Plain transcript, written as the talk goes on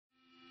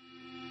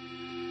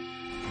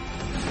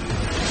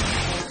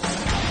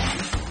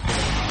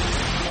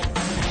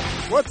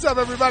What's up,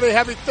 everybody?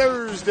 Happy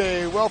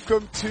Thursday.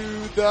 Welcome to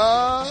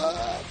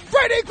the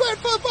Brady Quinn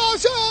Football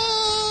Show!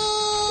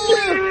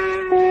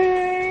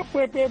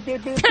 Pew, pew, pew,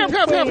 pew, pew,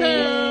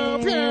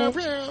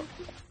 pew.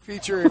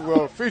 Featuring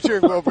Will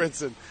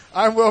Brinson.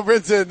 I'm Will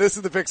Brinson. This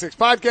is the Pick Six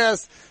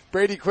Podcast.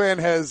 Brady Quinn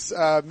has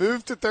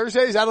moved to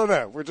Thursdays. I don't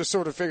know. We're just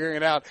sort of figuring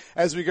it out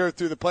as we go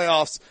through the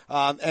playoffs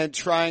and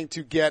trying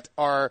to get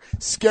our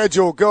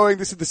schedule going.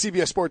 This is the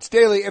CBS Sports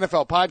Daily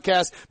NFL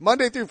Podcast,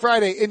 Monday through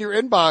Friday in your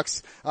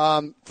inbox.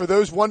 For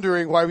those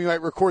wondering why we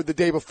might record the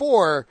day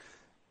before,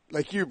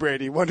 like you,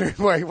 Brady, wondering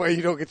why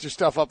you don't get your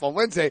stuff up on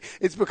Wednesday,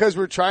 it's because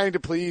we're trying to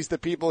please the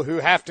people who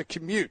have to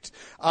commute.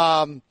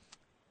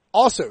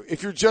 Also,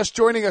 if you're just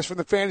joining us from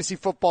the Fantasy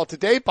Football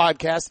Today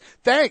podcast,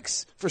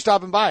 thanks for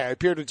stopping by. I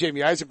appeared with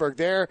Jamie Eisenberg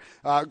there.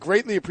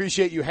 Greatly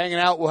appreciate you hanging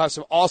out. We'll have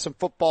some awesome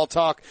football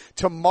talk.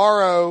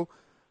 Tomorrow,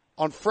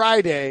 on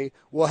Friday,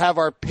 we'll have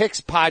our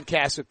Picks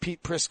podcast with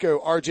Pete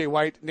Prisco, RJ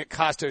White, Nick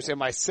Costos, and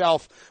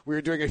myself. We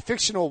were doing a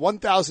fictional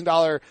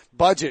 $1,000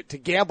 budget to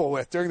gamble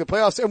with during the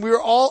playoffs, and we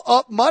were all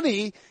up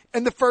money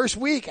in the first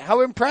week. How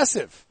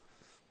impressive.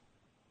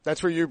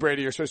 That's where you,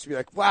 Brady, are supposed to be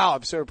like, wow,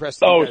 I'm so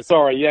impressed. Oh,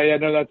 sorry. Yeah,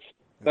 no,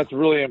 that's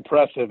really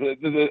impressive.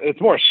 It's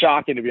more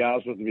shocking, to be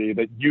honest with you,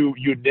 that you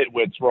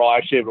nitwits were all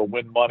actually able to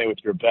win money with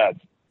your bets.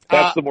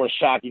 That's the more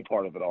shocking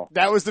part of it all.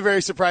 That was the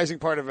very surprising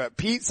part of it.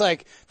 Pete was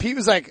like,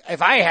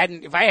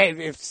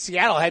 if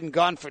Seattle hadn't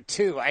gone for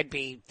 2, I'd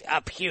be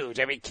up huge.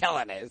 I'd be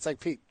killing it. It's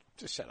like, Pete,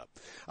 just shut up.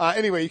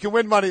 Anyway, you can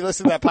win money.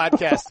 Listen to that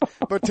podcast.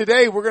 But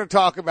today we're going to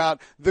talk about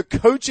the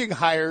coaching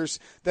hires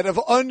that have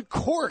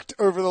uncorked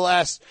over the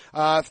last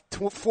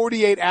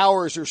 48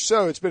 hours or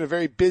so. It's been a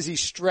very busy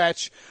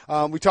stretch.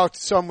 We talked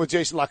some with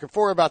Jason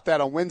Lockenfor about that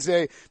on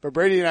Wednesday, but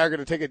Brady and I are going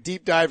to take a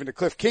deep dive into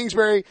Cliff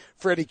Kingsbury,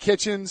 Freddie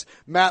Kitchens,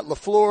 Matt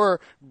LaFleur,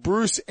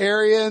 Bruce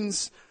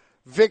Arians,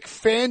 Vic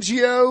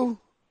Fangio.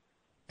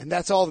 And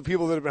that's all the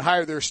people that have been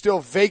hired. There are still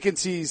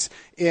vacancies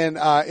in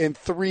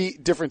 3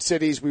 different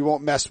cities. We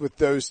won't mess with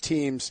those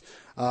teams,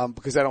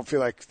 because I don't feel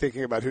like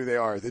thinking about who they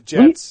are. The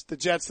Jets, the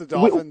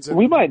Dolphins.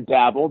 We might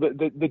dabble.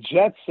 The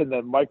Jets and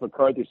the Mike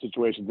McCarthy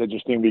situation is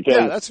interesting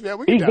because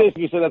he's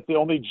basically said that's the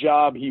only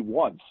job he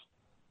wants.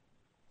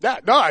 All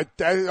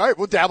right,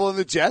 we'll dabble in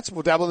the Jets.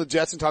 We'll dabble in the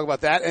Jets and talk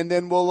about that. And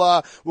then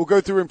we'll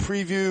go through and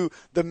preview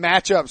the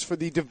matchups for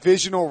the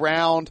divisional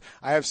round.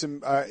 I have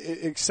some,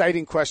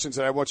 exciting questions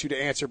that I want you to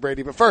answer,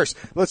 Brady. But first,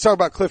 let's talk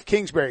about Cliff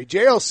Kingsbury.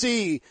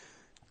 JLC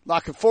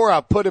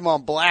Lockenfora put him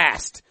on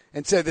blast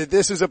and said that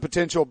this is a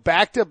potential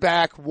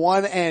back-to-back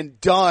one and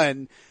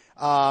done,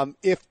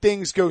 if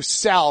things go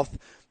south.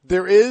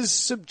 There is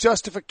some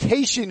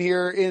justification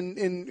here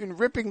in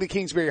ripping the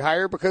Kingsbury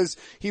hire because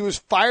he was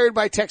fired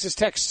by Texas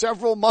Tech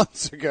several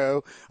months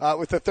ago,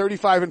 with a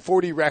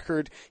 35-40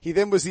 record. He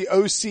then was the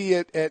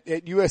OC at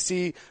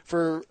USC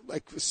for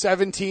like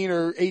 17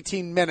 or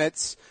 18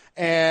 minutes.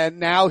 And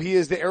now he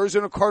is the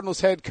Arizona Cardinals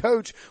head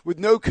coach with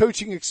no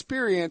coaching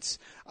experience.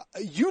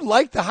 You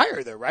like the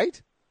hire though, right?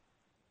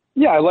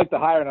 Yeah, I like the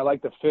hire and I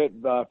like the fit,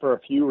 for a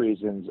few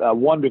reasons.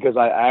 One, because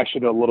I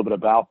actually know a little bit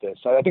about this.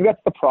 I think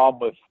that's the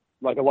problem with,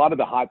 like, a lot of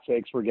the hot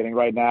takes we're getting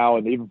right now,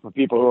 and even for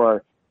people who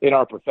are in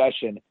our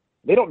profession,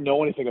 they don't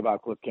know anything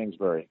about Cliff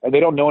Kingsbury, and they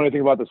don't know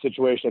anything about the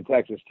situation at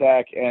Texas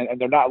Tech, and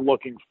they're not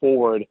looking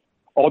forward.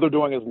 All they're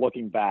doing is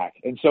looking back.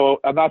 And so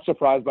I'm not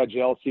surprised by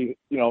JLC,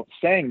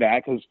 saying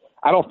that, because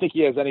I don't think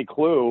he has any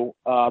clue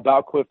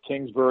about Cliff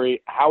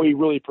Kingsbury, how he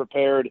really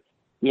prepared,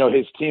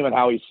 his team and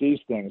how he sees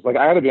things. Like,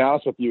 I got to be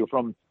honest with you,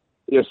 from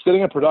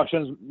sitting in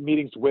production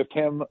meetings with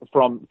him,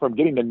 from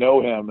getting to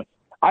know him,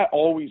 I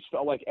always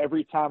felt like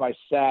every time I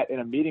sat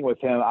in a meeting with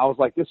him, I was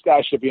like, this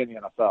guy should be in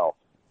the NFL.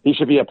 He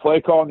should be a play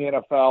call in the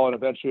NFL and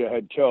eventually a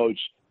head coach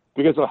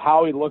because of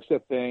how he looks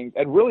at things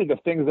and really the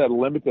things that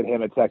limited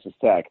him at Texas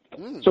Tech.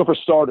 So for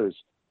starters,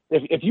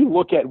 if you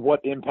look at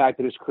what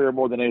impacted his career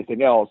more than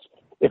anything else,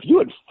 if you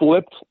had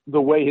flipped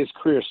the way his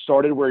career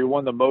started, where he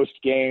won the most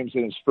games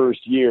in his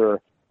first year,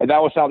 and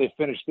that was how they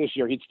finished this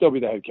year, he'd still be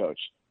the head coach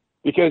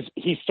because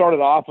he started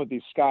off with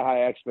these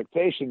sky-high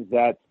expectations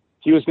that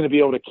he was going to be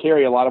able to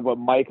carry a lot of what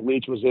Mike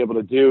Leach was able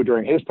to do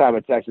during his time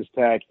at Texas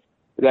Tech,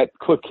 that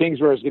Cliff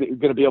Kingsbury is going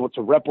to be able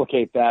to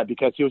replicate that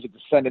because he was a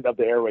descendant of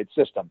the air raid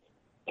system.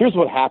 Here's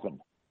what happened.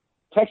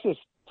 Texas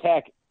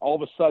Tech all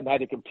of a sudden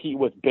had to compete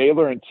with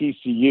Baylor and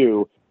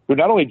TCU, who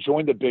not only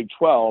joined the Big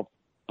 12,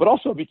 but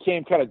also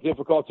became kind of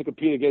difficult to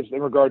compete against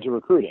in regard to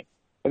recruiting.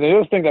 And the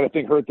other thing that I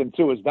think hurt them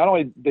too is not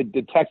only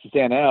did Texas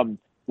A&M,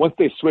 once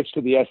they switched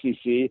to the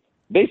SEC,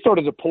 they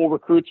started to pull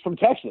recruits from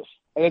Texas.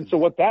 And then so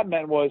what that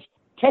meant was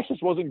Texas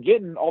wasn't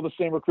getting all the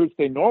same recruits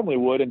they normally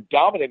would and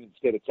dominating the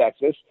state of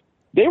Texas.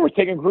 They were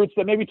taking recruits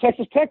that maybe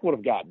Texas Tech would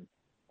have gotten,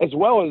 as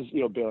well as,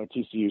 Baylor and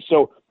TCU.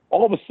 So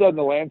all of a sudden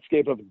the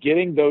landscape of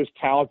getting those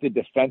talented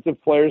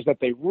defensive players that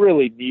they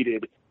really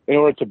needed in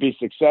order to be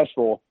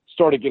successful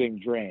started getting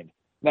drained.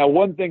 Now,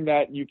 one thing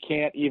that you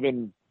can't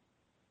even,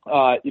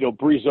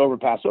 breeze over,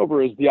 pass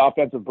over is the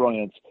offensive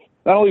brilliance.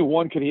 Not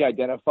only could he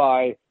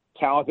identify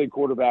talented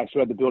quarterbacks who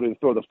had the ability to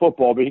throw the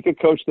football, but he could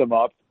coach them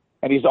up.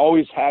 and he's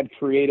always had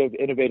creative,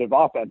 innovative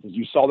offenses.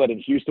 You saw that in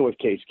Houston with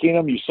Case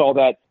Keenum. You saw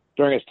that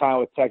during his time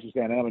with Texas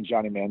A&M and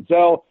Johnny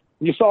Manziel.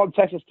 You saw it in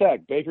Texas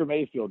Tech, Baker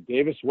Mayfield,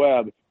 Davis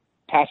Webb,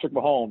 Patrick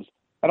Mahomes.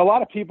 And a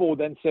lot of people would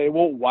then say,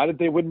 well, why did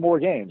they win more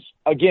games?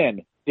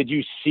 Again, did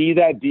you see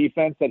that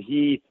defense that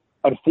he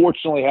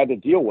unfortunately had to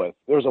deal with?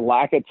 There's a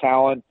lack of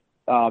talent.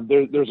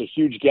 There's a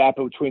huge gap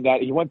between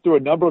that. He went through a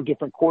number of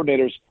different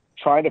coordinators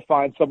trying to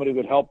find somebody who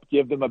would help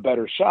give them a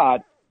better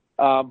shot.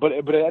 But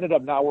it ended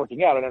up not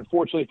working out. And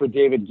unfortunately for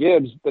David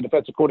Gibbs, the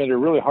defensive coordinator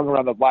really hung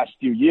around the last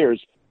few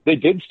years. They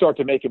did start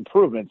to make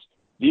improvements.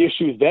 The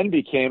issue then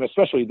became,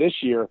 especially this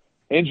year,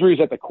 injuries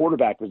at the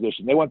quarterback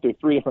position. They went through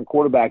 3 different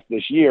quarterbacks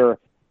this year,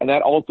 and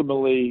that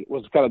ultimately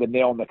was kind of the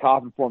nail in the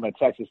coffin for him at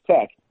Texas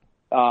Tech,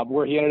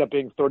 where he ended up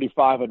being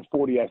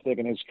 35-40, I think,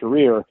 in his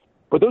career.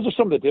 But those are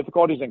some of the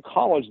difficulties in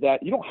college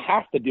that you don't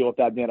have to deal with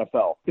that in the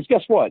NFL. Because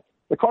guess what?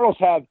 The Cardinals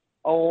have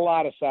a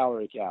lot of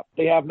salary cap.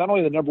 They have not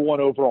only the number 1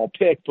 overall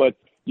pick, but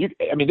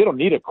they don't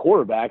need a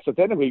quarterback. So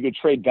technically you could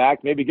trade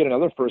back, maybe get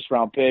another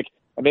first-round pick,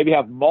 and maybe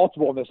have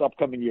multiple in this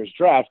upcoming year's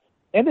draft.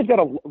 And they've got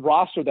a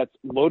roster that's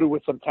loaded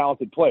with some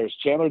talented players.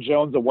 Chandler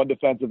Jones, a 1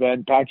 defensive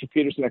end, Patrick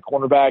Peterson, a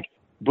cornerback,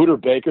 Buda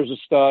Baker's a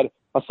stud,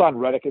 Hassan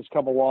Reddick has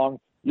come along.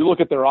 You look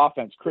at their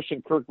offense.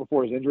 Christian Kirk,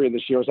 before his injury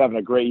this year, was having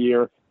a great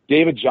year.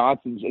 David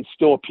Johnson is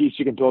still a piece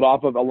you can build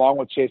off of, along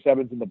with Chase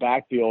Evans in the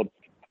backfield.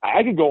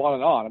 I could go on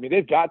and on. I mean,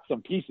 they've got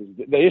some pieces.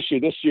 The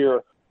issue this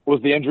year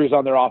was the injuries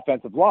on their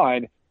offensive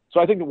line. So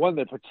I think that one,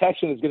 the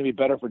protection is going to be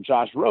better for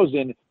Josh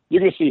Rosen.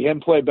 You're going to see him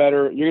play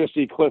better. You're going to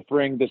see Cliff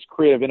bring this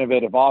creative,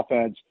 innovative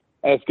offense,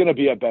 and it's going to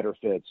be a better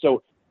fit.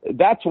 So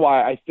that's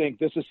why I think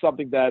this is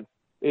something that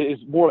is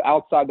more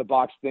outside the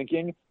box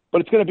thinking,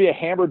 but it's going to be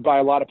hammered by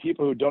a lot of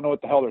people who don't know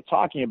what the hell they're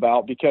talking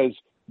about because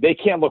they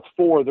can't look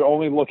forward. They're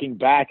only looking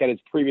back at his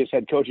previous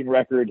head coaching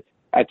record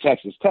at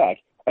Texas Tech.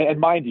 And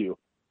mind you,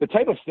 the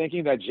type of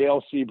thinking that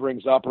JLC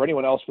brings up, or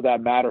anyone else for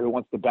that matter who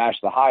wants to bash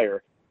the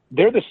hire,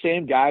 they're the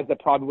same guys that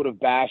probably would have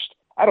bashed,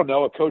 I don't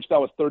know, a coach that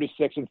was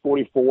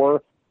 36-44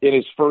 in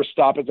his first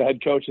stop as a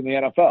head coach in the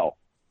NFL.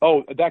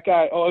 Oh, that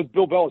guy, it was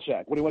Bill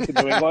Belichick when he went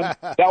to New England.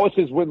 That was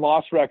his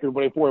win-loss record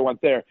before he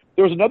went there.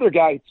 There was another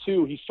guy,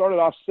 too. He started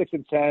off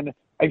 6-10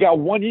 and got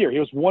 1 year. He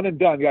was one and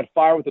done. He got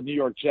fired with the New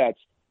York Jets.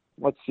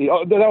 Let's see.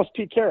 Oh, that was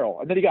Pete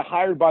Carroll. And then he got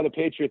hired by the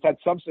Patriots, had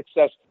some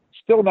success,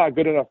 still not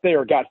good enough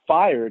there, got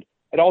fired,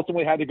 and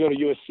ultimately had to go to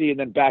USC and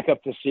then back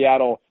up to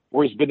Seattle,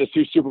 where he's been to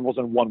 2 Super Bowls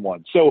and won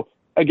 1. So,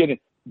 again,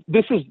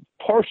 this is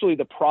partially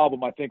the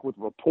problem, I think, with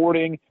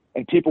reporting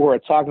and people who are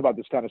talking about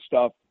this kind of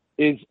stuff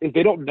is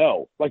they don't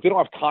know. Like, they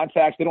don't have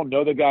contacts. They don't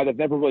know the guy. They've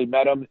never really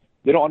met him.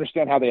 They don't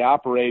understand how they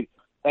operate,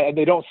 and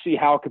they don't see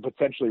how it could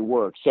potentially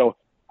work. So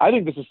I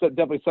think this is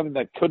definitely something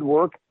that could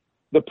work.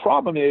 The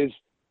problem is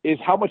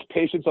how much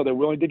patience are they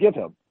willing to give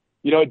him?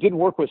 It didn't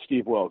work with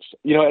Steve Wilkes.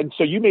 And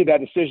so you made that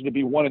decision to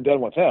be one and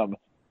done with him,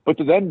 but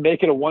to then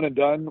make it a one and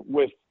done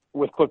with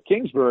Cliff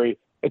Kingsbury,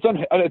 it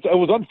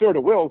was unfair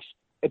to Wilkes.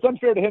 It's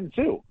unfair to him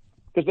too,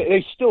 because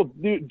they still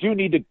do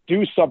need to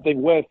do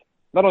something with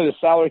not only the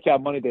salary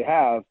cap money they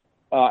have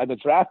and the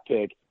draft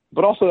pick,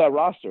 but also that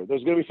roster.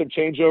 There's going to be some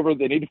changeover.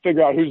 They need to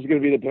figure out who's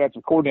going to be the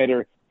defensive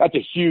coordinator. That's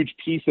a huge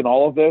piece in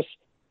all of this.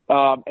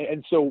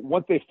 And so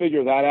once they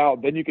figure that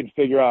out, then you can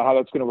figure out how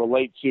that's going to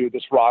relate to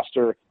this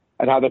roster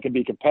and how they can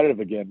be competitive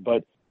again.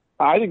 But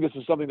I think this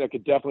is something that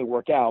could definitely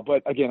work out.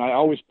 But again, I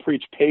always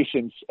preach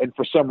patience, and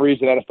for some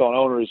reason, NFL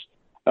owners,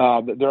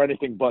 they're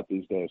anything but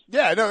these days.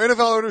 Yeah, no,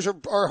 NFL owners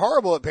are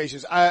horrible at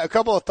patience. A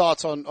couple of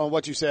thoughts on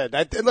what you said.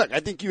 Look, I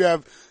think you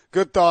have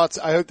good thoughts.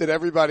 I hope that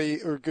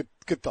everybody, or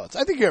good thoughts.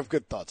 I think you have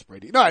good thoughts,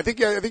 Brady. No, I think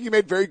you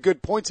made very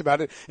good points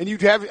about it. And you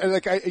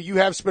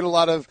have spent a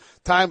lot of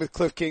time with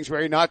Cliff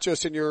Kingsbury, not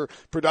just in your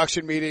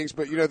production meetings,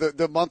 but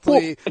the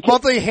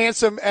monthly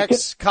handsome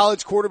ex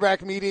college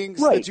quarterback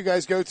meetings that you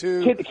guys go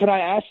to. Can I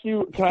ask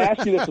you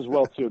this as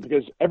well too?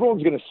 Because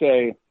everyone's going to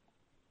say,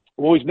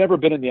 well, he's never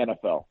been in the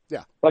NFL.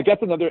 Yeah. Like,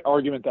 that's another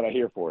argument that I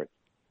hear for it.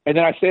 And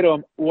then I say to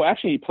him, well,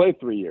 actually, he played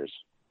 3 years.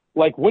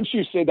 Like, wouldn't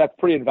you say that's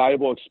pretty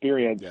invaluable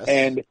experience? Yes.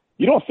 And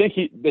you don't think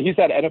he's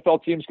had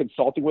NFL teams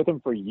consulting with him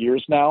for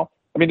years now?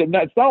 I mean,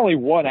 it's not only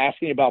one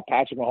asking about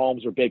Patrick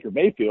Mahomes or Baker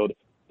Mayfield.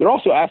 They're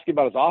also asking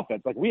about his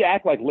offense. Like, we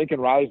act like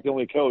Lincoln Riley's the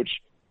only coach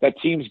that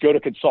teams go to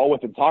consult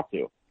with and talk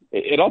to.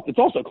 It's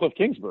also Cliff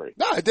Kingsbury.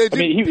 No, he's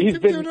been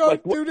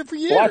doing it for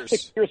years. The last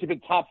 6 years, he's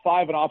been top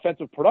 5 in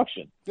offensive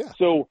production. Yeah.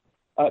 So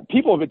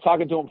people have been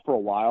talking to him for a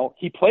while.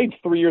 He played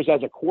 3 years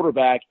as a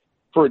quarterback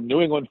for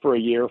New England for a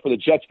year, for the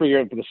Jets for a year,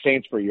 and for the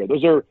Saints for a year.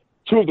 Those are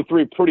 2 of the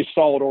 3 pretty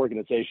solid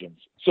organizations.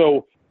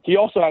 So he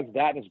also has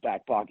that in his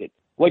back pocket.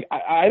 Like,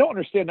 I don't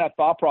understand that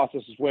thought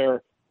process is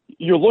where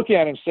you're looking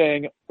at him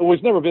saying, oh,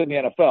 he's never been in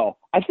the NFL.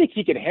 I think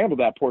he can handle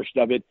that portion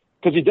of it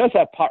because he does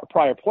have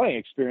prior playing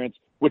experience,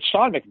 which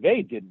Sean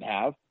McVay didn't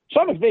have.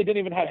 Sean McVay didn't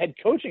even have head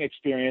coaching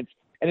experience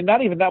and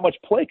not even that much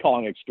play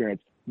calling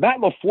experience. Matt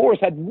LaFleur's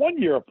had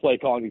 1 year of play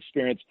calling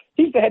experience.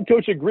 He's the head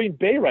coach of Green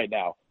Bay right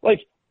now.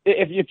 Like,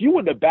 if you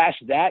wouldn't have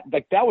bashed that,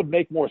 like, that would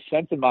make more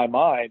sense in my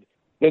mind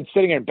than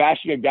sitting here and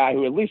bashing a guy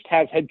who at least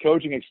has head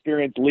coaching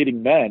experience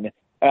leading men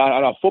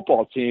on a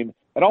football team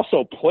and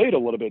also played a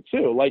little bit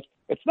too. Like,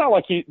 it's not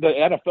like the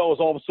NFL is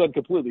all of a sudden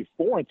completely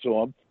foreign to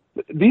him.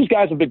 These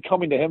guys have been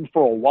coming to him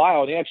for a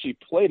while, and he actually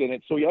played in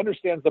it, so he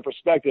understands the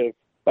perspective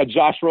that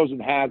Josh Rosen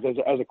has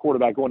as a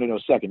quarterback going into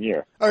his second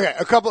year. Okay,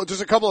 a couple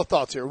of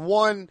thoughts here.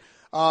 One,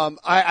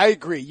 I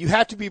agree. You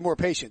have to be more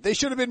patient. They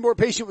should have been more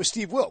patient with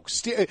Steve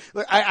Wilks. Right.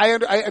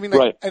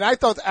 And I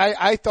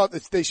thought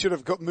that they should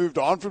have moved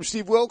on from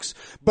Steve Wilks,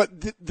 but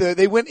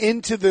they went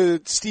into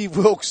the Steve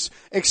Wilks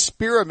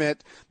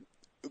experiment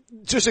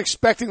just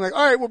expecting, like,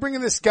 all right, we're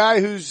bringing this guy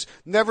who's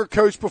never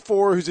coached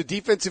before, who's a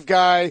defensive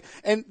guy,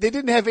 and they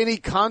didn't have any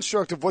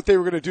construct of what they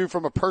were going to do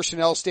from a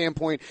personnel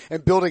standpoint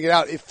and building it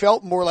out. It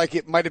felt more like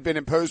it might have been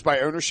imposed by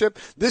ownership.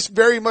 This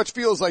very much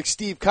feels like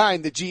Steve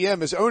Keim, the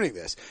GM, is owning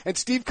this. And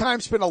Steve Keim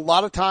spent a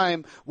lot of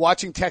time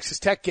watching Texas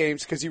Tech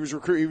games because he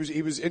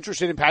was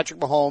interested in Patrick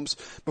Mahomes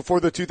before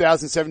the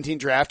 2017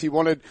 draft. He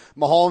wanted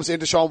Mahomes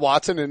and Deshaun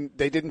Watson, and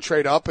they didn't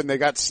trade up, and they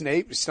got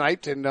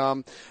sniped,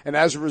 and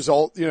as a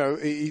result,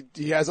 he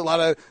has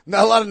not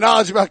a lot of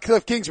knowledge about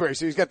Cliff Kingsbury,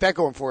 so he's got that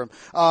going for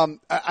him.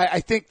 I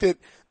think that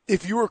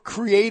if you were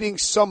creating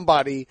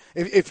somebody,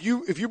 if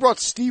you brought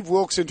Steve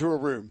Wilks into a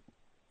room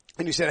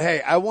and you said,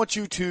 hey, I want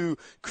you to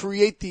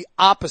create the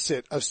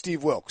opposite of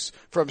Steve Wilks,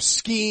 from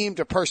scheme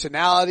to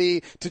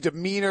personality to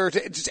demeanor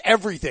to just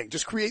everything.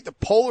 Just create the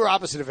polar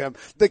opposite of him.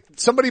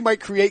 Somebody might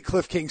create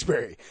Cliff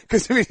Kingsbury,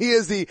 because he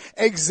is the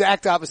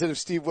exact opposite of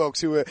Steve Wilks,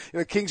 who,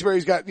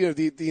 Kingsbury's got,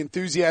 the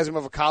enthusiasm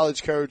of a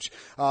college coach,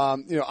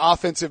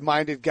 offensive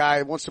minded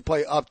guy, wants to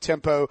play up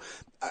tempo.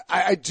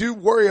 I do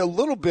worry a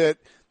little bit.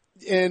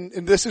 And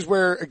this is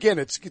where, again,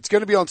 it's going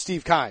to be on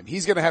Steve Keim.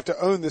 He's going to have to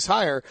own this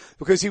hire,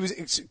 because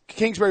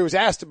Kingsbury was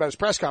asked about his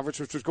press conference,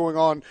 which was going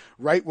on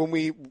right when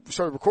we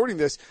started recording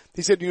this.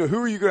 He said, who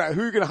are you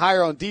going to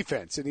hire on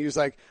defense? And he was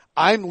like,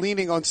 I'm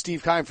leaning on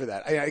Steve Keim for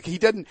that. He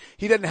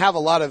doesn't have a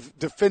lot of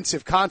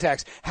defensive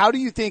contacts. How do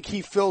you think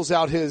he fills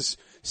out his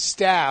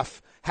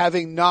staff,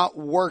 having not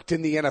worked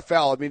in the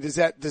NFL? I mean, does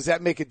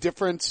that make a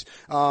difference?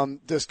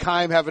 Does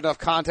Keim have enough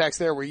contacts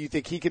there where you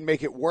think he can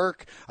make it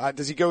work?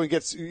 Does he go and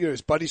get,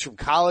 his buddies from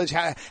college?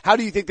 How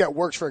do you think that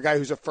works for a guy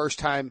who's a first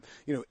time,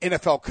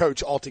 NFL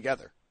coach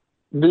altogether?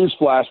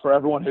 Newsflash for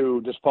everyone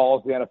who just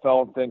follows the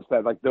NFL and thinks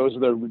that, like, those are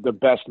the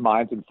best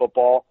minds in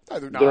football. No,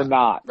 they're not. They're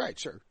not. Right.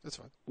 Sure. That's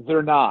fine.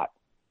 They're not.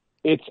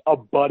 It's a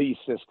buddy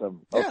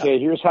system. Okay. Yeah.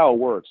 Here's how it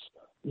works.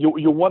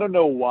 You want to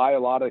know why a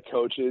lot of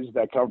coaches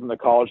that come from the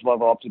college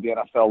level up to the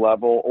NFL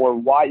level, or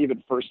why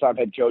even first-time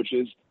head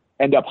coaches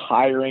end up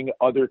hiring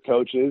other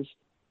coaches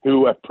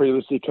who have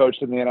previously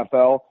coached in the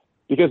NFL?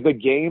 Because the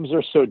games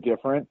are so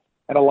different,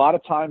 and a lot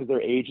of times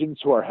their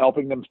agents who are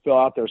helping them fill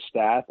out their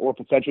staff, or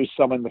potentially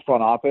someone in the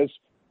front office,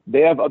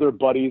 they have other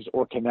buddies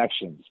or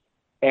connections.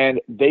 And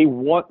they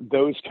want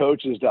those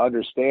coaches to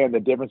understand the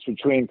difference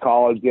between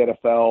college, the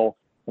NFL,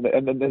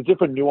 and the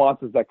different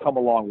nuances that come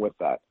along with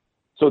that.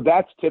 So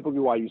that's typically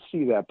why you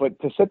see that. But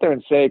to sit there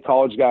and say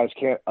college guys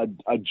can't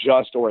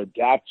adjust or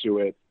adapt to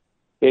it,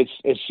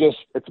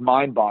 it's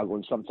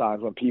mind-boggling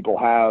sometimes when people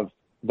have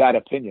that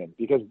opinion,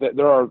 because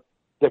there are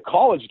the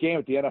college game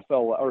at the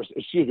NFL, or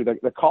excuse me,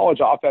 the college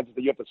offenses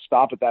that you have to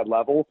stop at that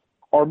level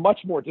are much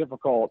more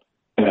difficult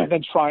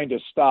than trying to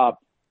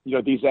stop,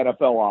 these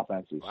NFL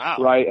offenses. Wow.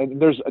 Right? And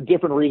there's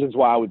different reasons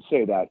why I would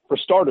say that. For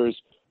starters,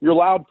 you're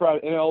allowed for an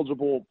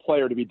ineligible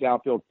player to be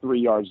downfield 3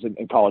 yards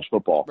in college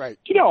football. Right.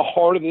 Do you know how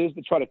hard it is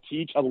to try to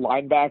teach a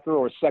linebacker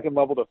or a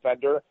second-level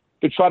defender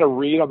to try to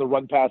read on the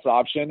run-pass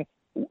option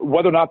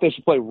whether or not they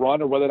should play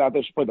run or whether or not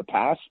they should play the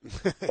pass?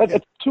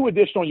 That's 2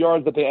 additional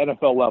yards at the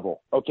NFL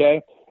level,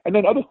 okay? And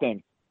then other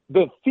thing,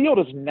 the field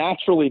is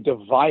naturally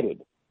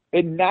divided.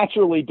 It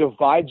naturally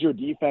divides your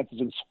defenses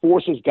and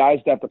forces guys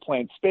to have to play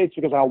in space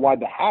because of how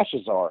wide the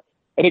hashes are.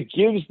 And it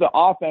gives the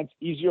offense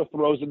easier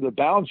throws into the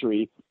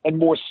boundary and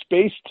more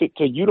space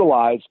to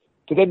utilize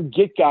to then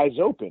get guys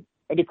open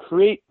and to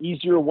create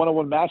easier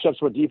one-on-one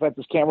matchups where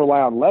defenses can't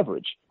rely on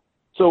leverage.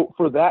 So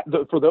for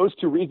those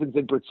 2 reasons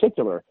in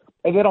particular,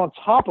 and then on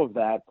top of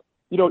that,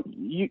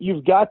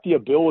 you've got the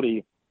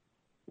ability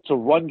to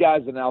run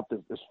guys in out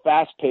this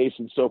fast pace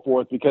and so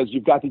forth, because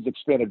you've got these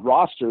expanded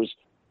rosters.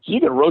 So you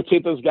can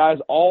rotate those guys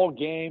all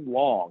game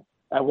long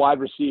at wide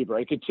receiver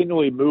and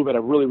continually move at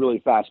a really, really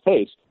fast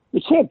pace.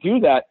 You can't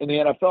do that in the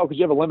NFL because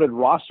you have a limited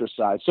roster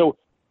size. So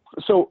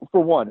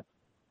for one,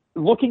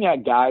 looking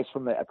at guys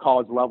from the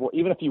college level,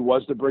 even if he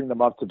was to bring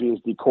them up to be his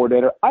D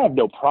coordinator, I have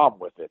no problem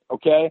with it,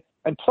 okay?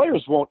 And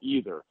players won't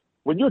either.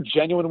 When you're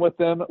genuine with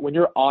them, when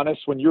you're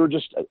honest, when you're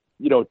just,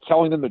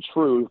 telling them the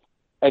truth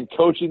and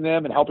coaching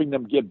them and helping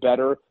them get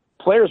better,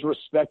 players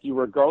respect you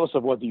regardless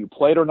of whether you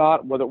played or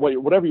not,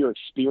 whatever your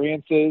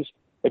experience is.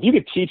 If you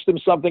could teach them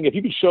something, if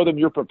you could show them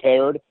you're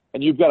prepared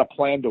and you've got a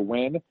plan to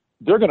win,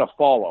 they're going to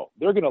follow.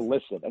 They're going to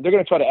listen, and they're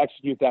going to try to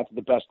execute that to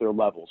the best of their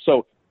level.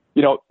 So,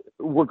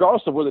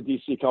 regardless of where the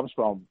DC comes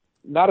from,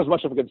 not as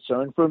much of a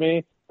concern for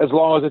me as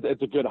long as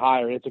it's a good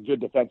hire and it's a good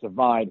defensive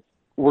mind,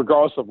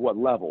 regardless of what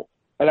level.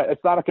 And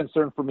it's not a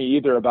concern for me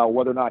either about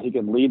whether or not he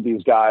can lead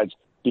these guys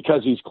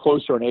because he's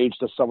closer in age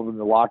to some of them in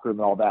the locker room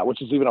and all that,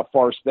 which is even a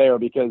farce there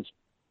because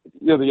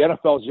the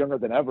NFL is younger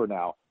than ever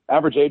now.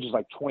 Average age is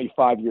like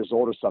 25 years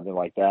old or something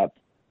like that.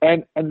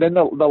 And then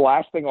the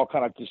last thing I'll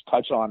kind of just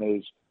touch on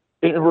is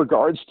in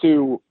regards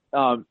to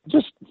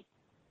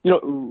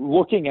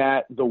looking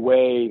at the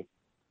way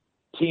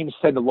teams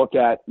tend to look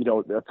at,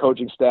 their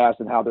coaching staffs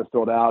and how they're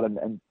filled out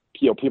and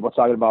people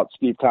talking about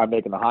Steve Keim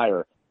making the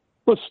hire.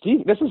 Look,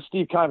 this is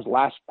Steve Keim's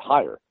last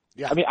hire.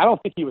 Yeah. I mean, I don't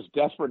think he was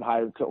desperate in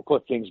hiring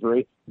Cliff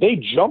Kingsbury. They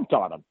jumped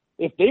on him.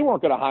 If they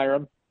weren't going to hire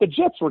him, the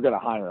Jets were going to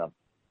hire him.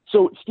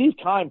 So Steve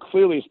Keim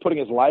clearly is putting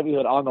his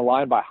livelihood on the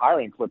line by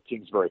hiring Cliff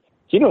Kingsbury.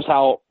 He knows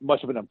how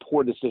much of an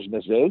important decision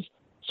this is.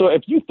 So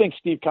if you think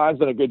Steve Keim's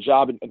done a good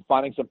job in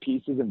finding some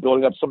pieces and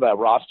building up some of that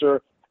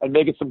roster and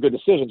making some good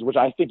decisions, which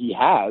I think he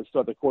has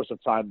throughout the course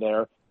of time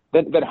there,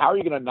 then how are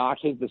you going to knock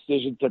his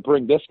decision to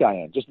bring this guy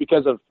in just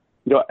because of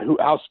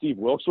how Steve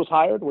Wilks was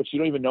hired, which you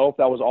don't even know if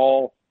that was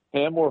all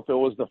him or if it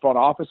was the front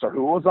office or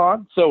who was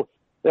on. So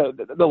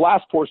the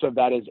last portion of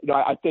that is,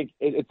 I think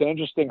it's an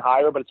interesting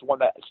hire, but it's one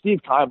that Steve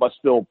Keim must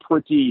feel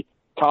pretty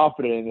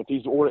confident in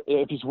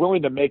if he's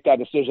willing to make that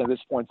decision at this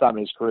point in time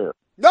in his career.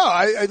 No,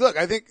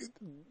 I think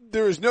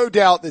there is no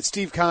doubt that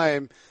Steve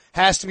Keim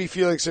has to be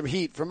feeling some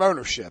heat from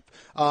ownership.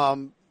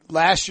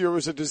 Last year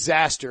was a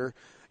disaster.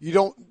 You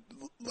don't,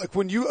 like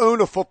when you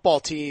own a football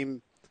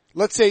team,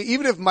 let's say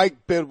even if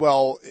Mike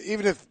Bidwell,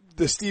 even if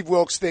the Steve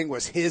Wilks thing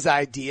was his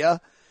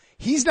idea,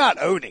 he's not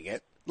owning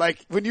it.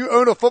 Like when you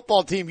own a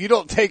football team, you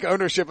don't take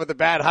ownership of the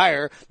bad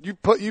hire. You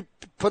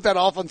put that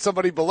off on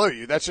somebody below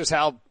you. That's just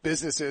how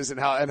business is and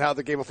how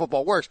the game of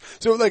football works.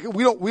 So like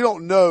we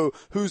don't know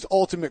whose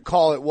ultimate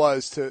call it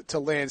was to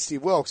land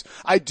Steve Wilks.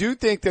 I do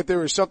think that there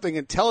was something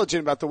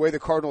intelligent about the way the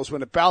Cardinals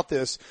went about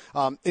this.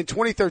 In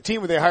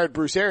 2013 when they hired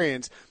Bruce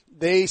Arians,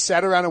 they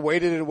sat around and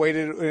waited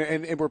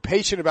and were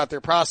patient about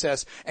their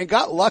process and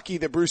got lucky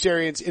that Bruce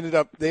Arians ended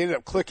up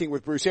clicking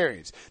with Bruce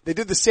Arians. They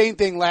did the same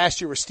thing last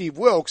year with Steve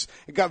Wilks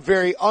and got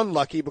very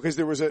unlucky because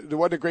there wasn't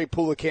a great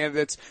pool of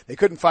candidates. They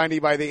couldn't find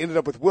anybody. They ended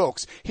up with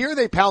Wilks. Here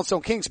they pounced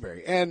on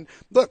Kingsbury. And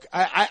look,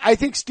 I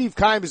think Steve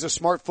Keim is a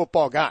smart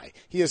football guy.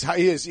 He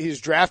is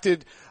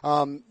drafted,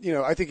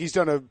 I think he's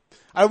done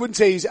I think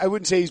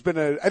he's been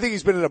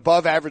an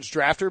above average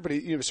drafter, but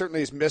he,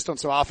 certainly has missed on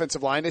some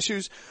offensive line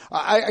issues.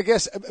 I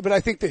guess, but I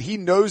think that he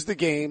knows the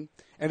game.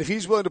 And if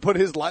he's willing to put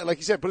like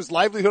you said, put his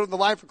livelihood on the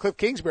line for Cliff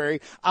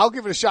Kingsbury, I'll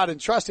give it a shot and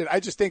trust it. I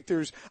just think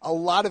there's a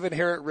lot of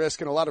inherent risk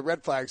and a lot of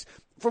red flags.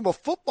 From a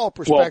football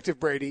perspective,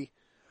 Brady,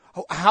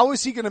 how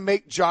is he going to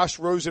make Josh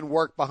Rosen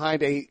work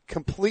behind a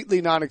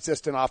completely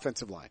non-existent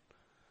offensive line?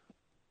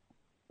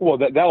 Well,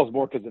 that was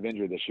more because of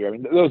injury this year. I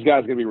mean, those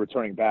guys are going to be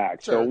returning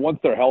back. Sure. So once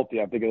they're healthy,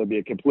 I think it'll be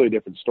a completely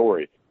different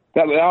story.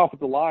 That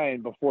offensive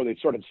line before they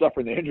started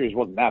suffering the injuries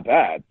wasn't that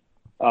bad.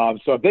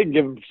 So if they can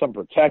give them some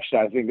protection,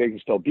 I think they can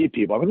still beat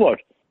people. I mean, look,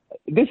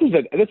 this is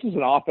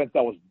an offense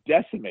that was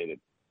decimated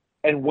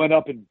and went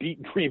up and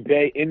beat Green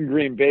Bay in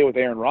Green Bay with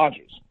Aaron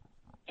Rodgers.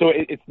 So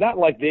it's not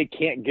like they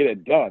can't get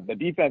it done. The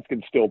defense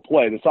can still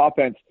play. This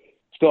offense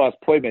still has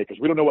playmakers.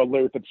 We don't know what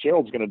Larry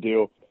Fitzgerald's going to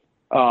do,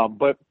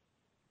 but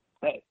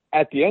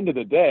at the end of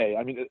the day,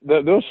 I mean,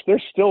 they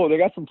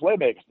got some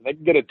playmakers. They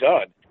can get it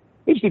done.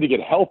 They just need to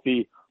get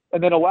healthy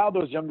and then allow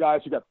those young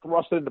guys who got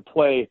thrust into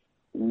play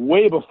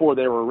way before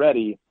they were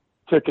ready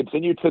to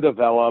continue to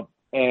develop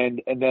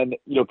and then,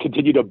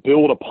 continue to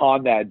build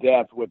upon that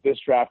depth with this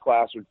draft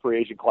class or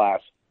free agent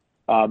class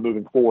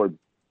moving forward.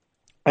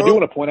 I do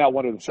want to point out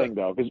one other thing,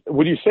 though, because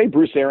would you say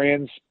Bruce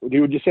Arians,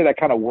 would you say that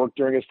kind of worked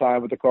during his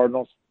time with the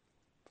Cardinals?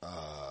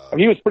 I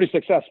mean, he was pretty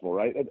successful,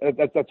 right?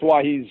 That's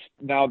why he's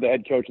now the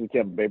head coach of the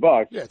Tampa Bay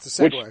Bucks. Yeah, it's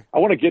a segue. Which I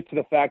want to get to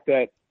the fact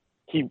that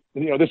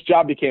this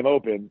job became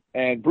open,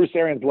 and Bruce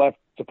Arians left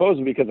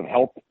supposedly because of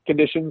health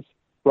conditions,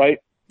 right?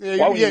 Yeah,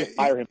 why would you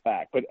hire him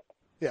back? But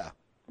yeah,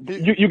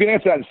 you can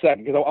answer that in a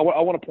second because I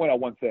want to point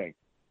out one thing.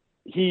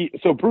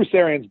 So Bruce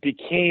Arians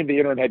became the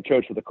interim head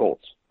coach for the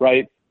Colts,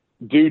 right?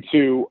 Due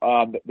to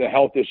the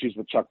health issues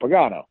with Chuck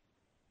Pagano.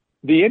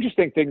 The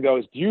interesting thing, though,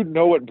 is do you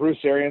know what Bruce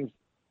Arians?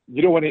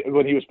 You know when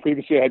he was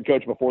previously a head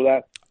coach before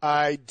that?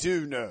 I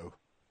do know.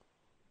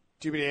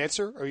 Do you mean to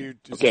answer, or is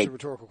this a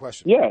rhetorical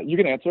question? Yeah, you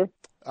can answer.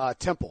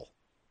 Temple.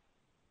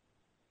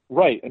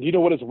 Right, and you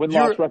know what his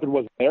win-loss record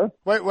was there?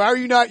 Wait, why are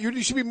you not?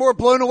 You should be more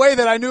blown away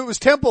that I knew it was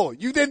Temple.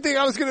 You didn't think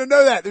I was going to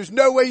know that. There's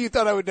no way you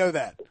thought I would know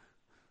that.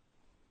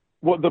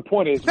 Well, the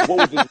point is, what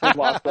was his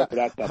win-loss record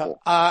at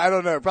Temple? I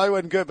don't know. It probably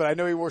wasn't good, but I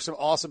know he wore some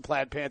awesome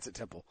plaid pants at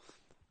Temple.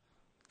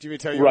 Do you mean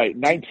to tell you? Right,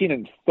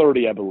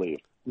 19-30, I believe.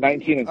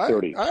 19-30. All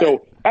right.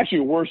 So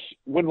actually worse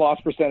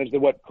win-loss percentage than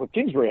what Cliff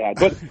Kingsbury had.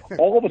 But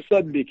all of a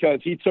sudden, because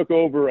he took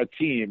over a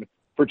team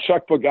for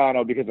Chuck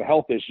Pagano because of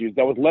health issues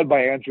that was led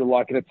by Andrew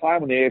Luck at a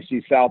time when the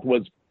AFC South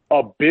was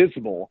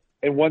abysmal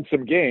and won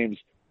some games,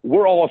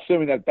 we're all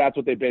assuming that that's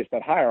what they based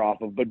that hire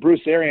off of. But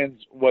Bruce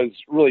Arians was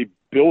really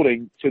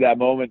building to that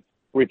moment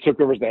where he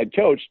took over as the head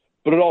coach.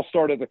 But it all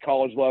started at the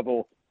college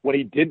level when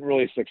he didn't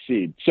really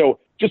succeed. So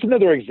just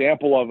another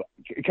example of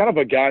kind of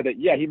a guy that,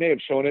 he may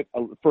have shown it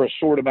for a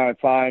short amount of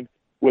time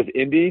with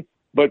Indy,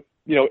 but,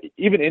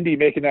 even Indy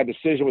making that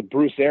decision with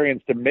Bruce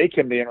Arians to make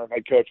him the interim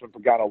head coach when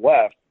Pagano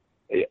left,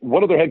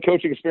 what other head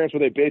coaching experience were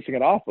they basing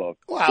it off of?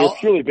 Wow. They're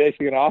purely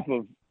basing it off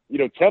of,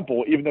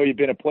 Temple, even though you've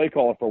been a play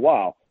caller for a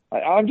while.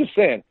 I'm just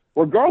saying,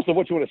 regardless of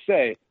what you want to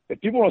say,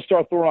 if people want to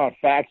start throwing out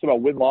facts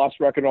about win-loss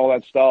record and all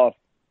that stuff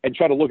and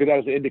try to look at that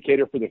as an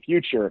indicator for the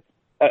future,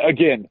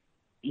 again,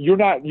 you're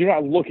not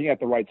looking at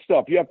the right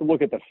stuff. You have to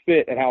look at the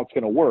fit and how it's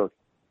going to work.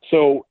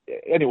 So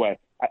anyway,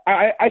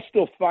 I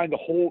still find the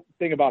whole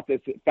thing about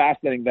this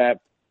fascinating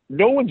that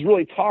no one's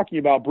really talking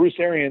about Bruce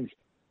Arians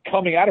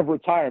coming out of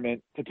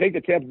retirement to take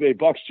the Tampa Bay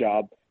Bucs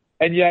job,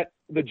 and yet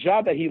the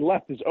job that he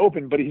left is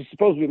open, but he's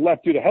supposedly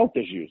left due to health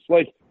issues.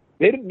 Like,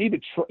 they didn't need to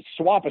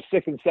swap a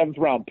 6th and 7th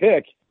round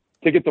pick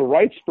to get the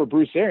rights for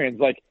Bruce Arians.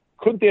 Like,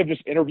 couldn't they have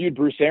just interviewed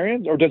Bruce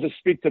Arians, or does it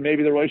speak to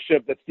maybe the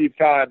relationship that Steve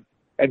Keim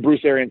and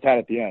Bruce Arians had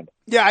at the end?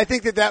 Yeah, I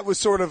think that was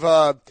sort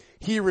of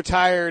he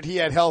retired, he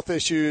had health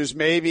issues,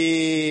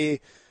 maybe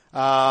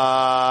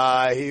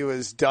he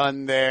was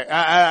done there.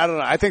 I don't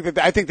know. I think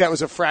that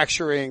was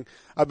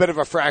a bit of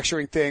a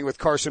fracturing thing with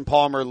Carson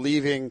Palmer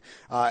leaving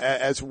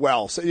as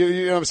well. So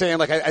you know what I'm saying?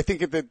 Like, I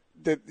think that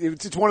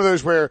it's one of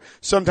those where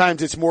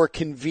sometimes it's more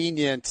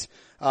convenient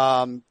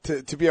to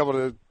be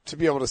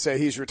able to say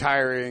he's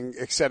retiring,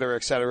 et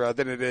cetera,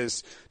 than it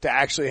is to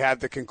actually have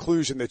the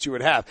conclusion that you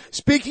would have.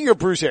 Speaking of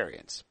Bruce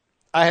Arians,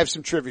 I have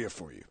some trivia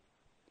for you.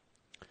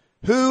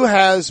 Who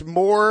has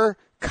more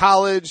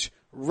college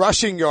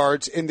rushing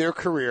yards in their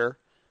career,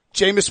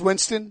 Jameis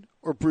Winston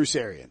or Bruce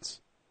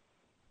Arians?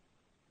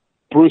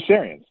 Bruce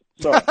Arians.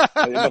 Sorry,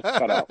 it must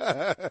cut out.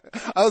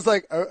 I was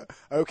like,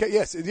 okay,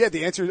 yes, yeah.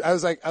 The answer, I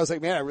was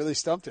like, man, I really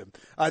stumped him.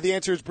 The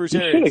answer is Bruce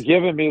Arians. You should have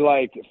given me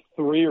like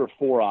 3 or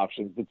 4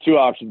 options. The 2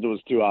 options, it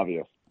was too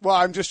obvious. Well,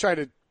 I'm just trying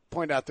to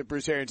point out that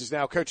Bruce Arians is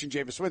now coaching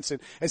Jameis Winston,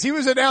 as he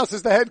was announced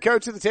as the head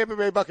coach of the Tampa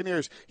Bay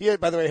Buccaneers. He,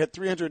 by the way, had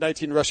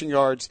 319 rushing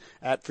yards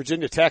at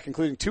Virginia Tech,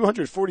 including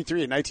 243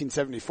 in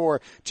 1974.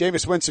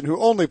 Jameis Winston, who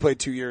only played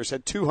 2 years,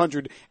 had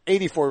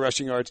 284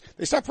 rushing yards.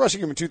 They stopped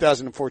rushing him in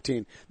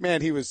 2014.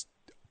 Man, he was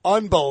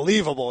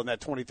unbelievable in that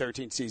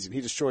 2013 season.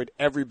 He destroyed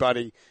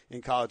everybody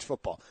in college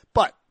football.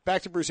 But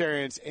back to Bruce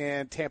Arians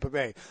and Tampa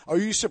Bay. Are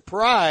you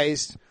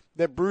surprised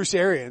that Bruce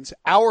Arians,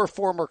 our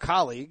former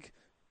colleague,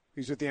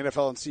 who's with the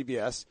NFL and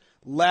CBS,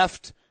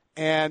 left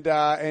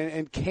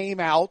and came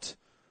out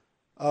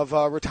of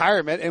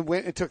retirement and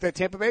went and took that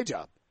Tampa Bay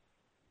job?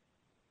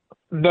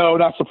 No,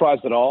 not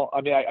surprised at all.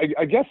 I mean,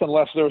 I guess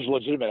unless there's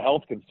legitimate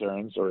health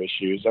concerns or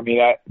issues. I mean,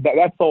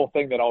 that's the whole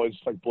thing that always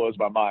blows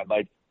my mind.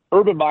 Like,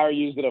 Urban Meyer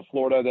used it at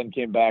Florida, then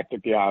came back,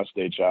 took the Ohio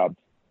State job.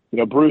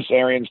 Bruce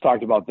Arians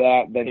talked about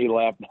that, then he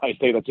left. Now he's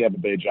taking the Tampa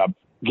Bay job.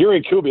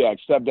 Gary Kubiak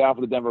stepped down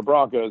for the Denver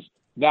Broncos.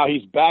 Now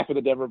he's back with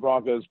the Denver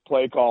Broncos,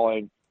 play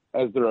calling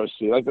as their OC.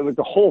 Like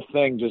the whole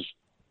thing just,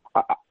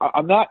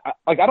 I'm not,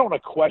 like, I don't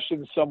want to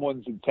question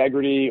someone's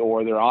integrity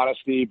or their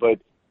honesty, but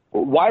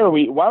why are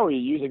we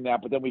using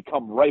that? But then we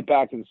come right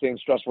back to the same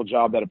stressful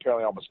job that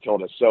apparently almost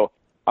killed us. So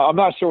I'm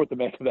not sure what to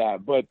make of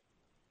that, but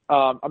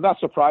I'm not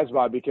surprised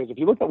by it, because if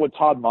you look at what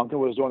Todd Monken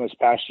was doing this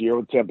past year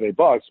with the Tampa Bay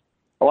Bucs,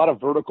 a lot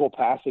of vertical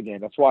passing game.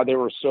 That's why they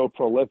were so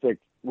prolific,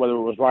 whether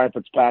it was Ryan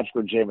Fitzpatrick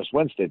or Jameis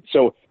Winston.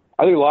 So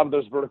I think a lot of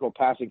those vertical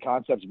passing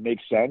concepts make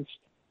sense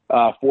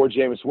for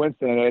Jameis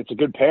Winston, and it's a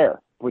good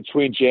pair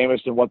between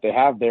Jameis and what they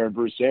have there in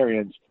Bruce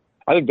Arians.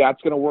 I think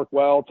that's going to work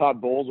well. Todd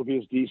Bowles will be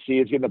his DC.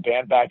 He's getting the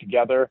band back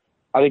together.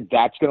 I think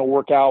that's going to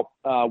work out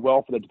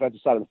well for the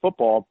defensive side of the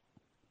football.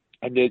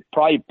 And it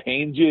probably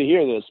pains you to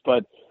hear this,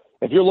 but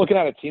if you're looking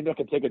at a team that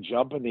can take a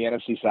jump in the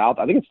NFC South,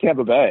 I think it's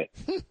Tampa Bay.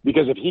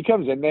 Because if he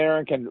comes in there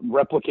and can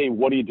replicate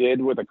what he did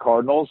with the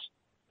Cardinals,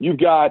 you've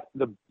got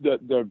the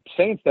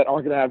Saints that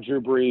aren't going to have Drew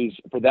Brees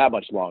for that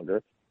much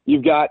longer.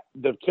 You've got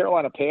the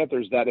Carolina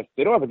Panthers that if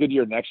they don't have a good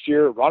year next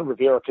year, Ron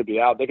Rivera could be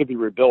out. They could be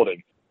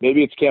rebuilding.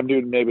 Maybe it's Cam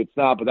Newton, maybe it's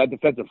not, but that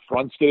defensive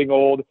front's getting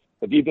old.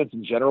 The defense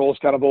in general is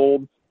kind of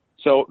old.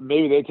 So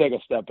maybe they take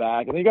a step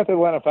back. And then you got the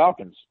Atlanta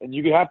Falcons. And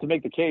you have to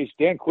make the case.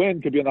 Dan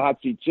Quinn could be on the hot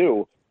seat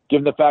too,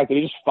 given the fact that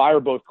he just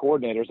fired both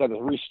coordinators, had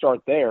to restart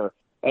there.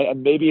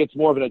 And maybe it's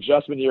more of an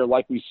adjustment year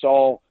like we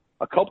saw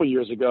a couple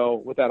years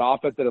ago with that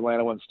offense at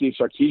Atlanta when Steve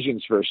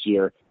Sarkisian's first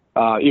year,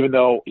 even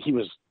though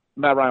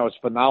Matt Ryan was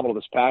phenomenal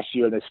this past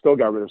year, and they still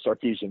got rid of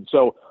Sarkisian.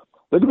 So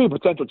there could be a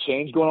potential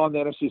change going on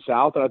in the NFC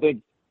South, and I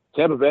think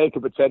Tampa Bay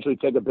could potentially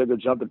take a bigger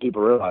jump than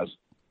people realize.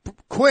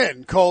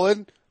 Quinn,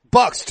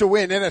 Bucks to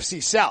win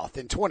NFC South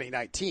in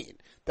 2019.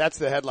 That's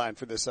the headline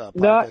for this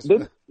podcast.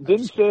 No,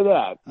 didn't say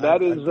that.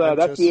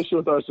 That's the issue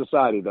with our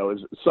society, though, is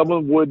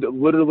someone would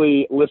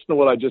literally listen to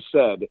what I just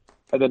said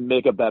and then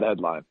make up that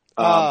headline.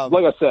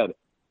 Like I said,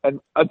 and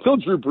until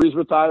Drew Brees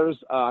retires,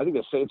 I think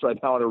the Saints right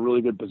now are in a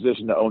really good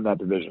position to own that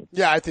division.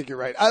 Yeah, I think you're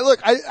right.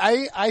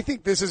 I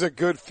think this is a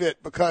good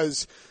fit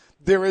because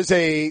there is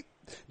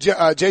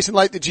Jason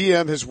Light, the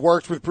GM, has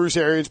worked with Bruce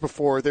Arians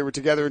before. They were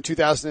together in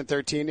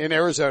 2013 in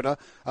Arizona,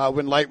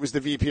 when Light was the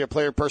VP of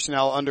player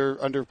personnel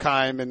under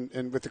Keim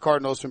and with the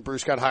Cardinals when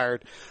Bruce got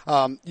hired.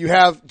 You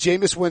have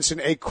Jameis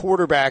Winston, a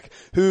quarterback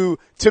who,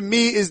 to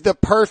me, is the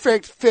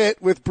perfect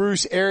fit with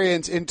Bruce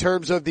Arians in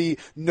terms of the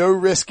no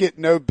risk it,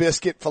 no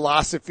biscuit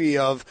philosophy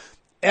of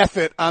F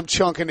it, I'm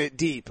chunking it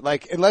deep.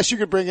 Like, unless you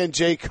could bring in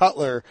Jay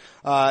Cutler,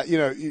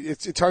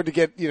 it's hard to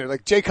get,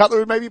 like Jay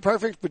Cutler might be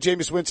perfect, but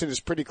Jameis Winston is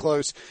pretty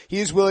close. He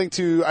is willing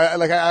to,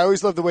 I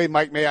always love the way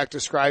Mike Mayock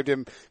described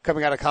him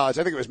coming out of college.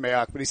 I think it was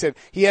Mayock, but he said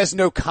he has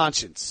no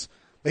conscience.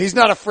 He's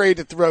not afraid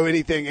to throw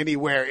anything,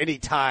 anywhere,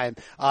 anytime.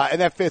 And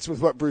that fits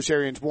with what Bruce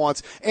Arians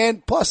wants.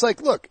 And plus,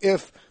 like, look,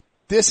 if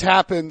this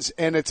happens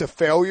and it's a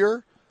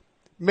failure,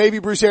 maybe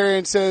Bruce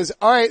Arians says,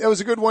 all right, that was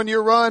a good 1 year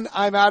run.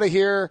 I'm out of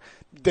here.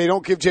 They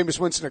don't give Jameis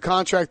Winston a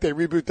contract. They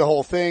reboot the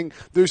whole thing.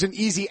 There's an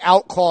easy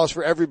out clause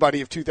for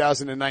everybody if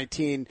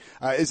 2019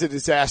 is a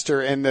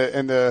disaster and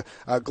the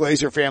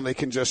Glazer family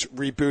can just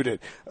reboot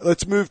it.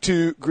 Let's move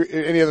to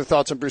any other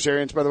thoughts on Bruce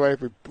Arians, by the way?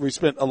 We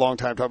spent a long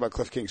time talking about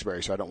Cliff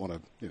Kingsbury, so I don't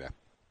want to,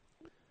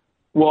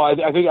 Well, I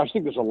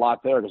think there's a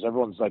lot there because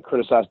everyone's like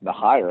criticizing the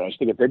hire. I just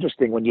think it's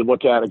interesting when you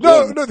look at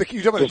again.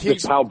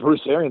 Just how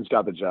Bruce Arians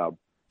got the job.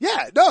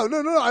 Yeah, no.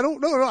 I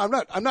don't.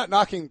 No, I'm not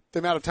knocking the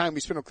amount of time we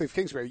spent on Cliff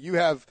Kingsbury. You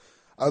have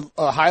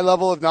a high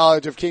level of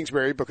knowledge of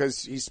Kingsbury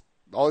because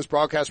all his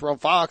broadcasts were on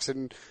Fox,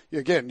 and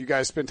again, you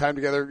guys spend time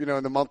together,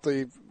 in the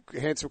monthly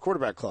Handsome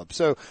Quarterback Club.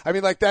 So, I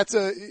mean, like that is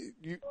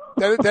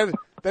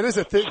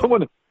a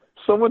thing.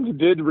 Someone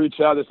did reach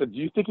out and said, do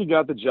you think he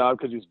got the job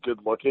because he's good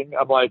looking?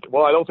 I'm like,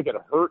 well, I don't think it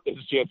hurt his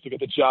chance to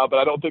get the job, but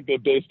I don't think they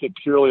based it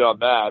purely on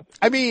that.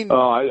 I mean,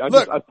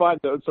 I find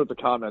those sorts of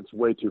comments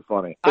way too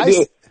funny.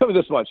 Tell me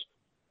this much.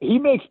 He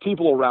makes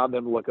people around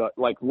him look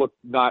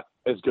not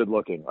as good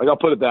looking. Like, I'll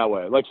put it that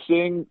way. Like,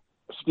 seeing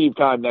Steve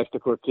Keim next to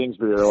Cliff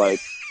Kingsbury, you're like,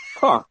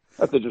 huh,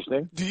 that's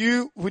interesting. Do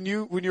you, when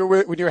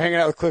you're hanging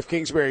out with Cliff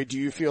Kingsbury, do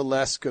you feel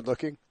less good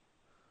looking?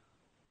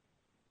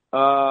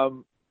 I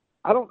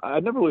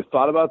never really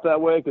thought about it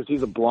that way because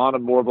he's a blonde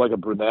and more of like a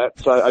brunette.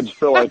 So I just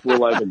feel like we're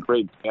like a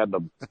great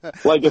tandem.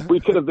 Like, if we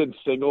could have been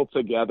single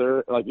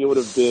together, like it'd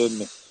have been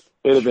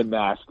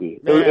nasty.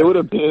 It would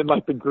have been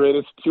like the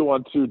greatest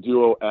 2-on-2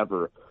 duo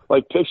ever.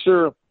 Like,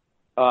 picture,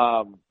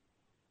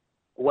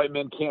 White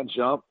Men Can't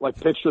Jump. Like,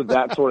 picture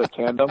that sort of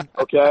tandem,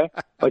 okay?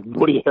 Like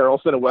Woody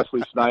Harrelson and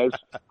Wesley Snipes,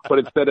 but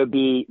instead it'd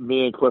be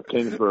me and Cliff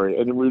Kingsbury,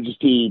 and we'd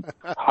just be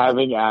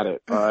having at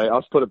it, all right?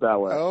 I'll just put it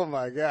that way. Oh,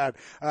 my God.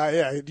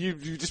 Yeah, you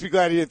just be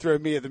glad you didn't throw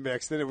me in the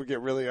mix. Then it would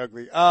get really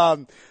ugly.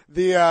 I'm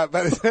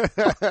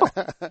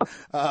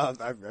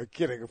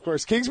kidding, of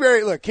course.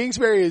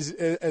 Kingsbury is,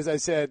 as I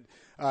said,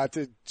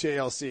 to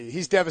JLC.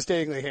 He's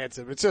devastatingly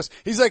handsome. It's just,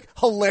 he's like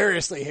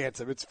hilariously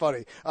handsome. It's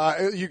funny.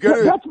 You go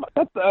to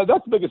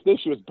that's the biggest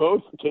issue is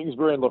both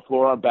Kingsbury and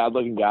LaFleur are bad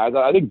looking guys.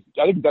 I think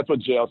that's what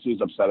JLC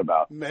is upset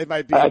about. It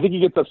might be. I think he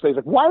gets upset. He's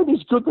like, why are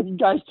these good looking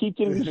guys keep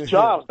getting these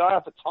jobs? Now I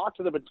have to talk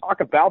to them and talk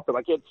about them.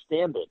 I can't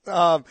stand it.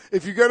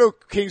 If you go to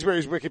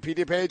Kingsbury's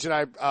Wikipedia page, and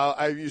I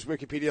use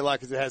Wikipedia a lot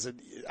because it has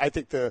I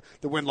think the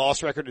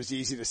win-loss record is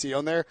easy to see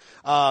on there.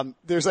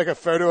 There's like a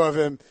photo of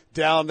him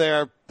down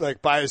there,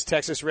 like by his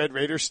Texas Red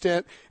Raiders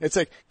stint. It's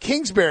like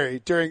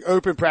Kingsbury during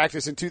open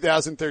practice in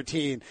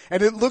 2013,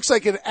 and it looks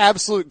like an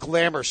absolute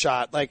glamour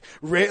shot, like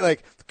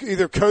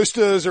either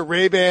Costas or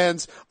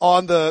Ray-Bans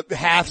on the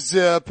half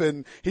zip,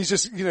 and he's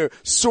just,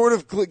 sort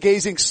of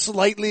gazing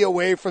slightly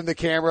away from the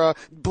camera,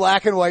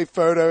 black and white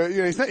photo.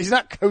 He's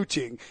not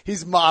coaching,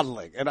 he's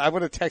modeling. And I'm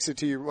going to text it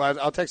to you.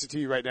 I'll text it to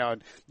you right now,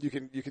 and you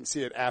can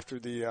see it after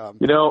the,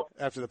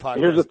 after the podcast.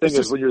 Here's the thing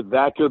is when you're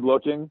that good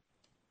looking,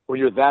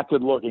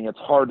 it's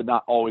hard to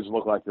not always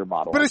look like you're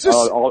modeling. But it's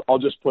just, I'll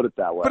just put it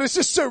that way. But it's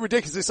just so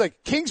ridiculous. It's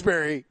like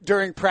Kingsbury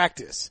during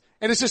practice.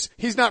 And it's just,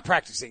 he's not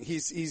practicing.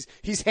 He's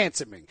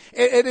handsoming.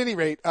 At any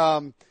rate,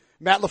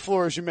 Matt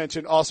LaFleur, as you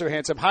mentioned, also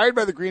handsome. Hired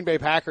by the Green Bay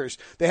Packers.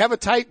 They have a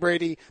type,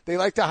 Brady. They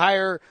like to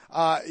hire,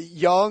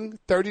 young,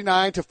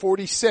 39 to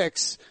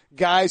 46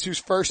 guys whose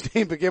first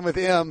name begin with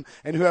M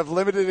and who have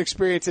limited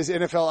experience as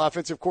NFL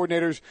offensive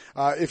coordinators.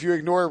 If you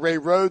ignore Ray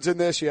Rhodes in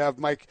this, you have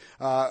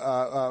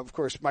of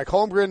course, Mike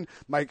Holmgren,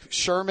 Mike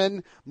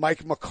Sherman,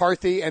 Mike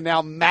McCarthy, and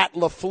now Matt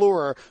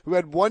LaFleur, who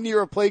had 1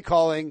 year of play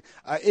calling,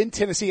 in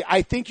Tennessee.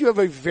 I think you have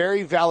a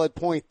very valid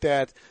point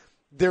that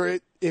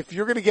if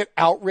you're going to get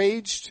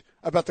outraged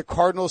about the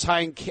Cardinals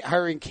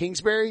hiring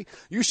Kingsbury,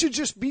 you should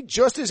just be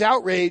just as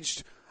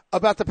outraged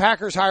about the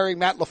Packers hiring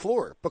Matt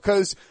LaFleur,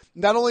 because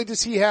not only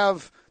does he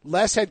have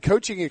less head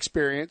coaching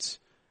experience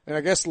and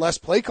I guess less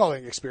play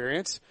calling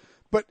experience,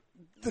 but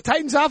the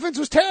Titans offense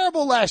was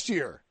terrible last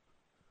year.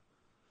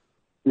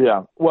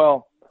 Yeah.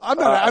 Well, I'm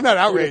not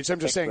outraged.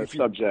 I'm just saying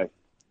subject.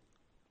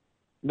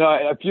 No,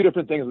 a few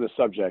different things on the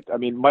subject. I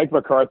mean, Mike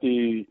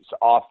McCarthy's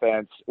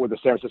offense with the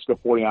San Francisco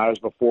 49ers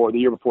the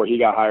year before he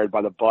got hired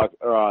by the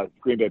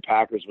Green Bay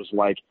Packers was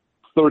like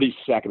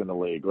 32nd in the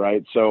league,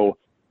 right? So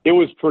it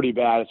was pretty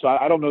bad. So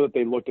I don't know that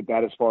they looked at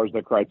that as far as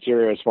the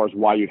criteria, as far as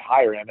why you'd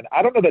hire him. And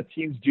I don't know that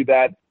teams do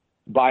that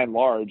by and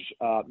large.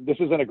 This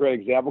isn't a great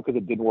example because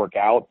it didn't work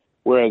out,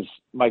 whereas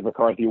Mike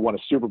McCarthy won a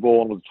Super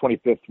Bowl and was the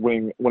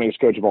 25th winningest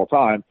coach of all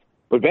time.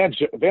 But Vance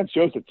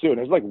Joseph, too, and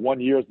it was like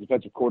 1 year as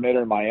defensive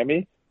coordinator in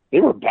Miami. They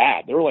were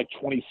bad. They were like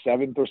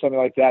 27th or something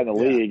like that in the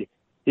league.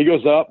 He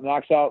goes up,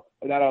 knocks that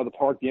out of the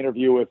park. The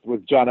interview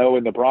with John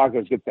Owen, the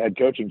Broncos, gets the head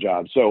coaching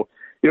job. So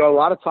a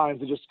lot of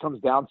times it just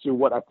comes down to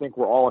what I think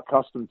we're all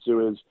accustomed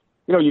to is,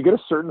 you get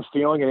a certain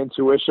feeling and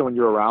intuition when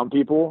you're around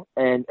people,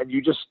 and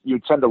you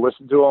tend to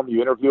listen to them,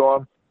 you interview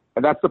them,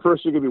 and that's the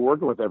person you're going to be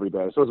working with every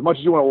day. So as much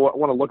as you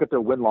want to look at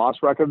their win-loss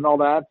record and all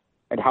that,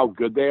 and how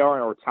good they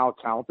are or how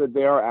talented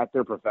they are at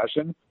their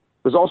profession,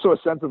 there's also a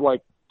sense of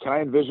like, can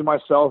I envision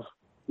myself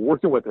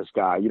working with this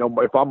guy?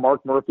 If I'm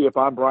Mark Murphy, if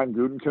I'm Brian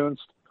Gutekunst,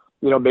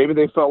 maybe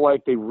they felt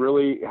like they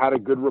really had a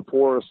good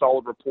rapport, a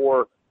solid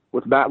rapport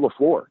with Matt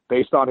LaFleur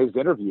based on his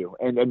interview.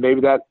 And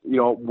maybe that,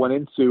 went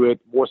into it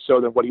more so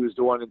than what he was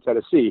doing in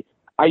Tennessee.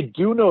 I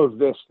do know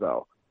this,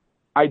 though.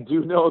 I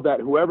do know that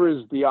whoever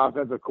is the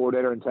offensive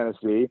coordinator in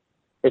Tennessee,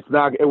 it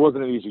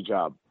wasn't an easy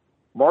job.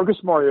 Marcus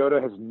Mariota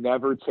has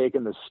never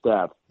taken the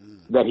step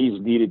that he's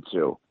needed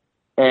to.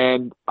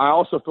 And I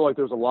also feel like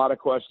there's a lot of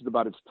questions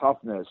about his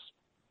toughness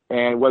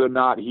and whether or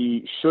not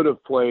he should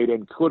have played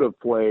and could have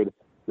played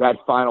that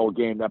final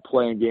game, that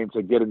playing game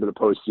to get into the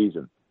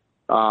postseason.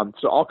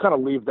 So I'll kind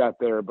of leave that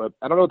there, but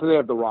I don't know if they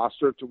have the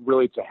roster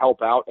to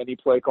help out any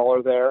play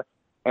caller there.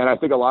 And I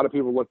think a lot of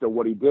people looked at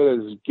what he did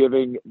as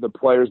giving the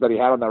players that he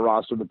had on that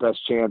roster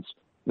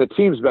the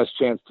team's best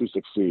chance to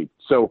succeed.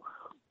 So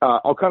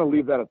I'll kind of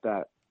leave that at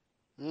that.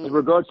 In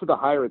regards to the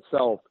hire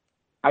itself,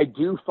 I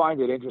do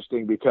find it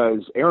interesting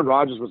because Aaron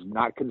Rodgers was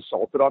not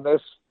consulted on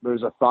this.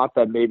 There's a thought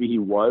that maybe he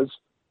was.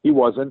 He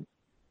wasn't.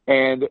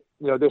 And,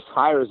 this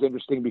hire is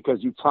interesting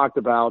because you talked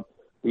about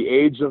the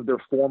age of their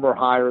former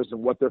hires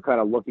and what they're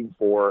kind of looking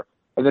for.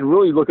 And then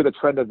really look at the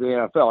trend of the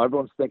NFL.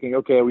 Everyone's thinking,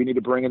 okay, we need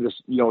to bring in this,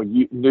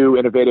 new,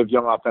 innovative,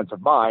 young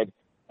offensive mind.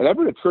 And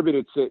everyone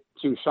attributed it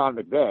to Sean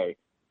McVay.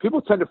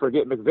 People tend to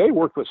forget McVay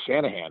worked with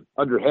Shanahan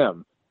under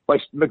him.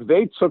 Like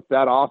McVay took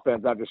that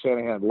offense after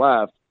Shanahan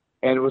left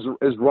and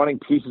is running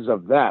pieces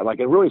of that. Like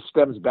it really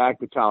stems back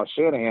to Kyle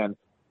Shanahan,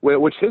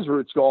 which his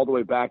roots go all the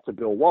way back to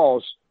Bill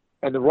Walsh.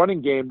 And the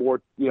running game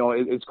more,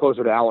 it's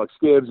closer to Alex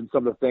Gibbs and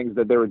some of the things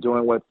that they were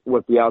doing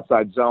with the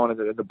outside zone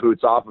and the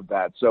boots off of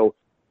that. So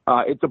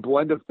it's a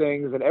blend of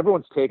things, and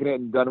everyone's taken it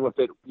and done with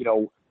it,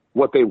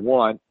 what they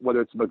want,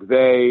 whether it's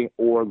McVay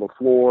or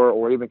LaFleur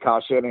or even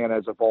Kyle Shanahan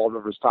has evolved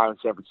over his time in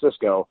San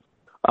Francisco.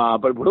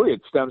 But really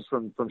it stems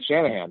from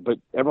Shanahan. But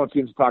everyone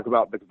seems to talk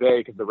about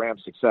McVay because of the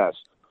Rams' success.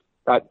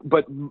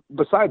 But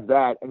besides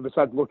that, and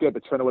besides looking at the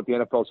trend of what the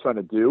NFL is trying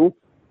to do,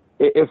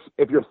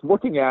 if you're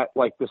looking at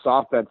like this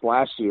offense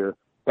last year,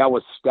 that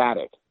was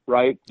static,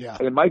 right? Yeah.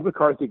 And then Mike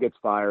McCarthy gets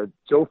fired.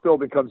 Joe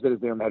Philbin comes in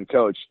as the head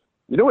coach.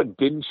 You know what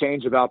didn't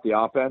change about the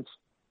offense?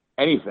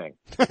 Anything.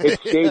 It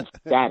stayed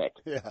static.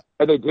 Yeah.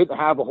 And they didn't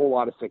have a whole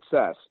lot of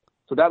success.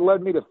 So that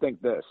led me to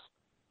think this.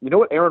 You know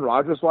what Aaron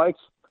Rodgers likes?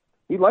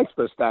 He likes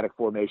those static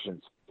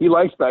formations. He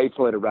likes the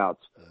isolated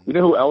routes. You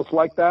know who else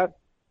liked that?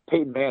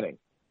 Peyton Manning.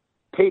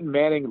 Peyton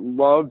Manning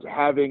loved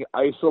having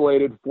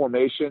isolated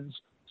formations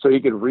so he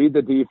could read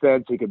the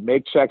defense. He could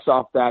make checks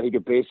off that. He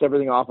could base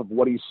everything off of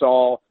what he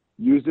saw,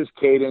 use his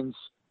cadence,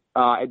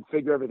 and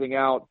figure everything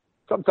out,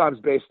 sometimes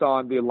based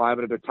on the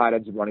alignment of their tight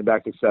ends and running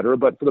backs, et cetera.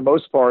 But for the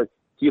most part,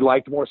 he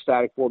liked more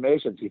static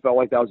formations. He felt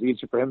like that was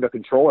easier for him to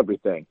control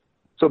everything.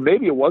 So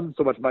maybe it wasn't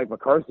so much Mike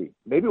McCarthy.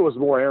 Maybe it was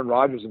more Aaron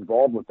Rodgers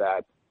involved with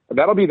that. And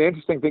that'll be the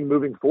interesting thing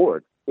moving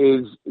forward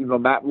is,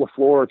 Matt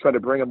LaFleur trying to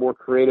bring a more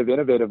creative,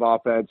 innovative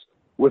offense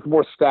with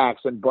more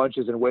stacks and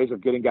bunches and ways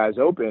of getting guys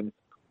open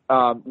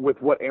with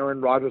what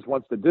Aaron Rodgers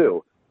wants to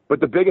do. But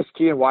the biggest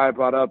key and why I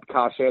brought up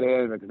Kyle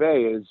Shanahan and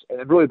McVay is,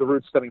 and really the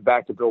roots stemming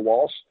back to Bill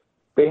Walsh,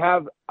 they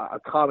have a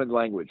common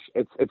language.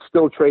 It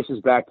still traces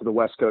back to the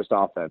West Coast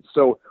offense.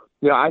 So,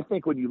 I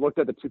think when you looked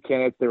at the two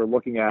candidates they were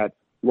looking at,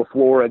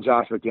 LaFleur and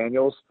Josh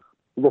McDaniels,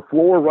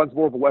 LaFleur runs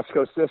more of a West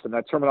Coast system.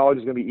 That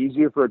terminology is going to be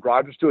easier for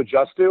Rodgers to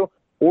adjust to,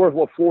 or if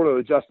LaFleur to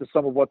adjust to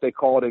some of what they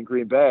call it in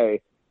Green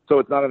Bay. So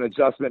it's not an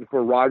adjustment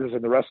for Rodgers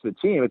and the rest of the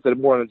team. It's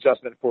more an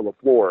adjustment for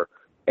LaFleur.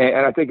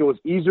 And I think it was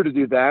easier to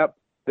do that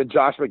than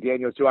Josh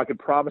McDaniels, who I can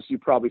promise you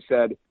probably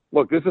said,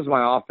 look, this is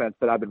my offense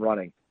that I've been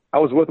running. I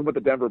was with him with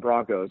the Denver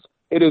Broncos.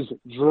 It is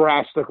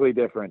drastically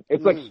different.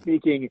 It's like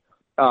speaking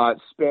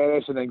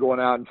Spanish and then going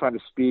out and trying to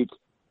speak,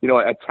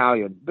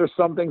 Italian. There's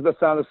some things that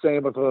sound the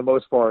same, but for the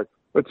most part,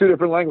 they're two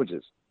different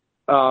languages.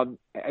 And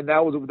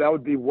that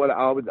would be what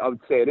I would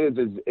say it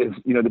is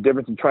the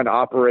difference in trying to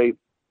operate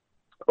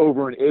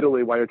over in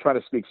Italy while you're trying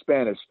to speak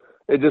Spanish.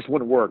 It just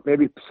wouldn't work.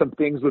 Maybe some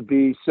things would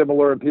be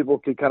similar and people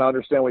could kind of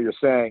understand what you're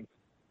saying.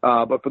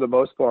 But for the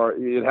most part,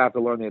 you'd have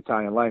to learn the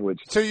Italian language.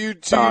 So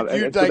you'd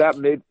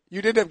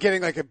end up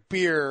getting like a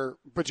beer,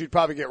 but you'd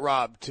probably get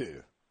robbed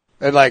too.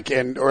 And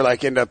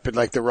end up in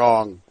like the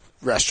wrong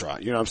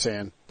restaurant. You know what I'm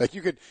saying? Like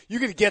you could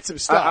get some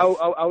stuff.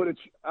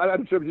 I'd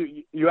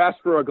attribute you asked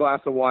for a glass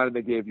of wine and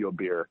they gave you a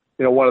beer.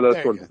 One of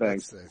those sorts of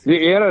things.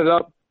 You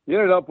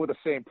ended up with the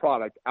same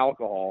product,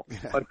 alcohol.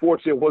 Yeah.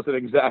 Unfortunately, it wasn't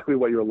exactly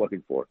what you were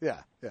looking for.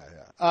 Yeah.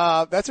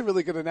 That's a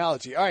really good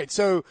analogy. All right.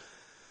 So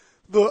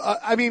look,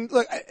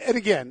 and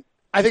again,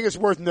 I think it's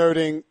worth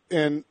noting,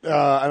 and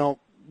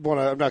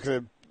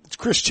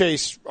Chris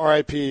Chase,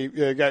 RIP,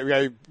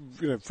 guy,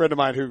 friend of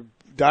mine who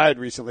died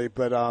recently,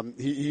 but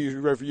he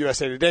wrote for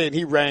USA Today, and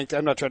he ranked.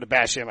 I'm not trying to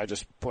bash him. I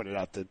just pointed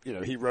out that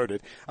he wrote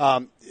it.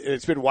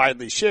 It's been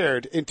widely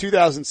shared. In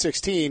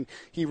 2016,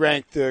 he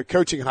ranked the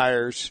coaching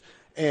hires,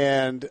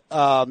 and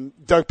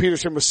Doug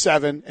Peterson was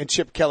 7, and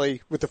Chip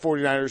Kelly with the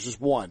 49ers was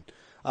 1.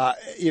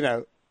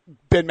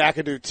 Ben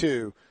McAdoo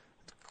 2.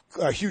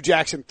 Hugh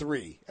Jackson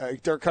 3,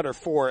 Dirk Cutter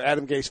 4,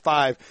 Adam Gase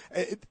 5.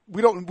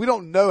 We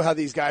don't know how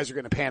these guys are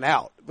going to pan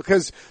out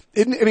because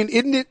isn't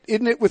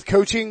it with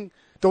coaching?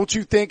 Don't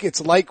you think it's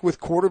like with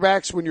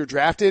quarterbacks when you're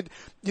drafted?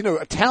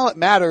 Talent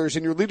matters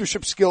and your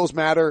leadership skills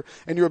matter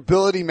and your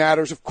ability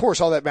matters. Of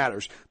course, all that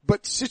matters,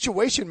 but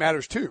situation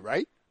matters too,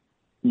 right?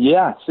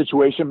 Yeah,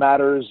 situation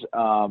matters.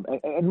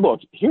 And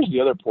look, here's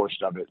the other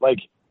portion of it. Like,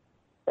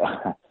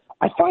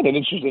 I find it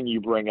interesting you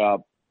bring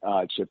up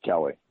Chip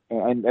Kelly,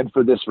 and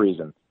for this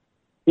reason.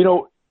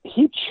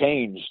 He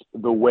changed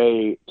the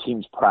way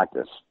teams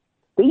practice.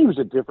 They use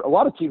a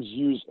lot of teams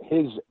use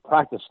his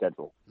practice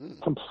schedule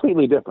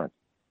completely different.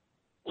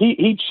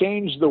 He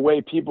changed the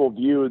way people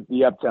view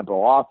the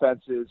up-tempo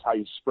offenses, how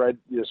you spread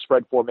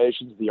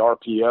formations, the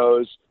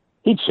RPOs.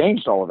 He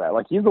changed all of that.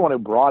 Like, he's the one who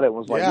brought it and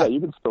was like, yeah, you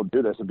can still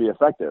do this and be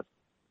effective.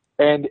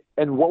 And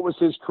what was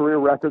his career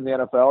record in the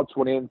NFL?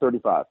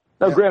 28-35.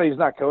 Now, granted, he's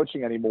not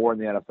coaching anymore in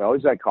the NFL.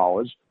 He's at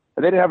college.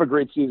 And they didn't have a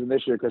great season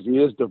this year because he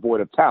is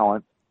devoid of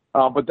talent.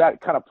 But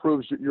that kind of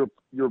proves your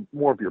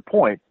more of your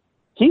point.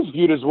 He's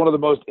viewed as one of the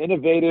most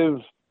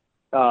innovative,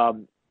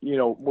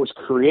 most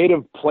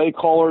creative play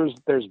callers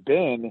there's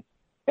been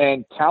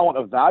and talent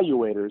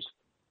evaluators.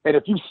 And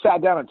if you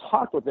sat down and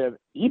talked with him,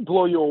 he'd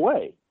blow you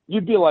away.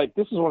 You'd be like,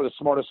 this is one of the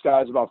smartest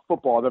guys about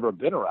football I've ever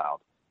been around.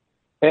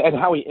 And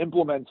how he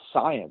implements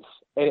science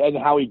and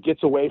how he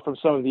gets away from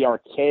some of the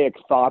archaic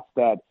thoughts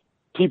that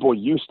people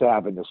used to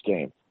have in this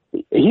game.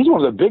 He's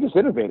one of the biggest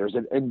innovators,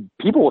 and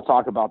people will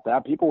talk about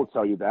that. People will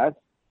tell you that.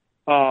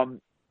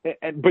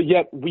 But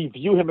yet we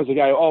view him as a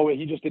guy,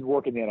 he just didn't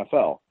work in the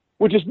NFL,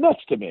 which is nuts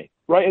to me,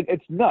 right?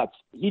 It's nuts.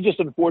 He just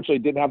unfortunately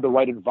didn't have the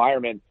right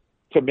environment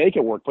to make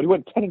it work. But he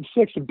went 10-6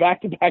 in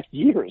back-to-back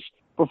years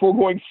before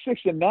going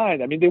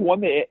 6-9. I mean, they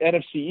won the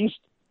NFC East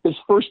his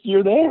first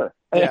year there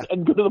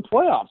and go to the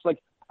playoffs. Like,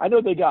 I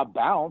know they got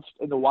bounced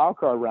in the wild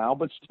card round,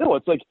 but still,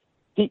 it's like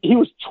he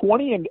was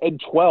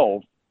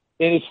 20-12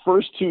 in his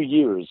first 2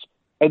 years,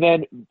 and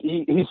then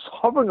he's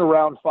hovering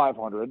around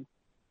 500.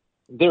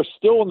 They're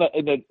still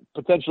in the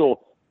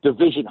potential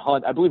division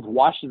hunt. I believe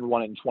Washington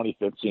won it in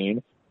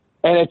 2015,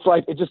 and it's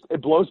like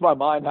it blows my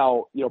mind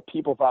how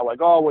people thought like,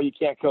 you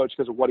can't coach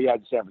because of what he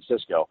had in San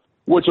Francisco,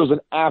 which was an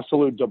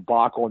absolute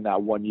debacle in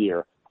that 1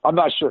 year. I'm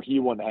not sure he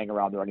wouldn't hang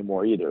around there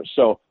anymore either.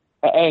 So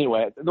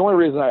anyway, the only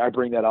reason I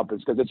bring that up is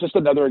because it's just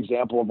another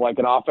example of like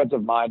an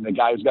offensive mind, the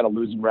guy who's got a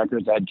losing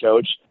record as a head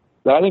coach.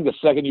 That I think the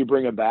second you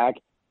bring him back,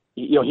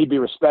 he'd be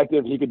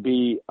respected. He could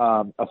be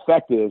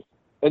effective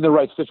in the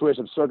right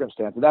situation and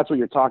circumstance. And that's what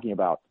you're talking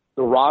about.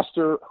 The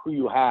roster, who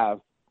you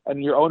have,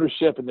 and your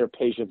ownership and their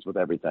patience with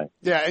everything.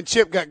 Yeah, and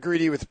Chip got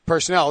greedy with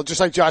personnel, just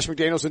like Josh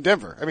McDaniels in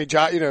Denver. I mean,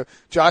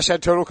 Josh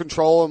had total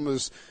control and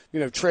was,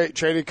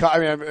 traded. I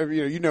mean,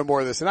 you know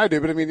more of this than I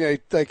do, but I mean,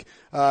 the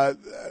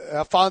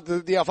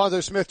Alphonso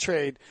Smith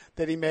trade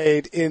that he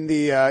made in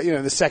the,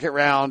 in the second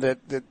round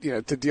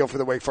to deal for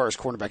the Wake Forest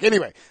cornerback.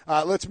 Anyway,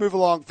 let's move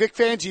along. Vic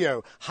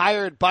Fangio,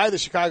 hired by the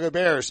Chicago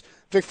Bears.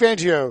 Vic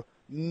Fangio,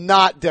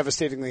 not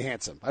devastatingly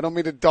handsome. I don't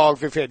mean to dog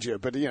Vic Fangio,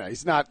 but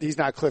he's not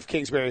Cliff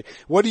Kingsbury.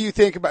 What do you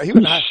think about he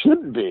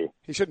shouldn't be.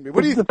 He shouldn't be.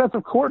 What do you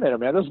defensive coordinator,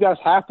 man? Those guys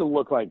have to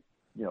look like,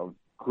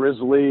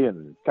 grizzly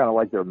and kind of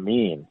like they're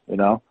mean,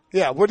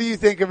 Yeah, what do you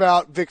think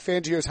about Vic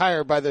Fangio's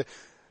hire by the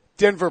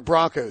Denver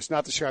Broncos,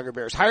 not the Chicago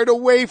Bears? Hired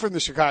away from the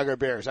Chicago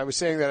Bears. I was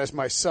saying that as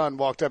my son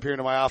walked up here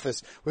into my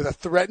office with a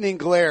threatening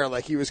glare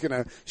like he was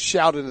going to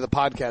shout into the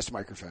podcast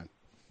microphone.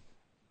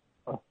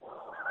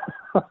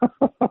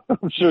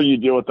 I'm sure you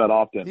deal with that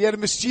often. He had a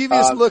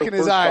mischievous look in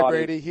his eye,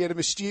 Brady. He had a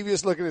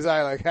mischievous look in his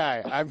eye like,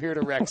 hi, I'm here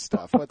to wreck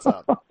stuff. What's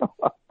up?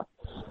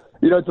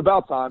 It's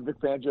about time. Vic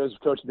Fangio's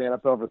coached in the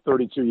NFL for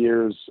 32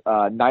 years,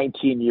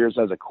 19 years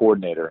as a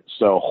coordinator.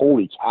 So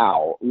holy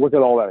cow, look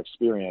at all that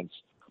experience.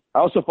 I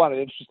also find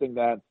it interesting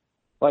that,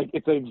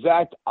 it's the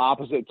exact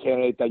opposite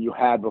candidate that you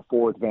had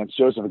before with Vance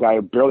Joseph, a guy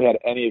who barely had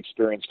any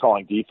experience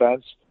calling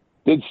defense.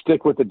 Did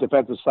stick with the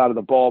defensive side of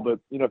the ball, but,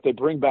 if they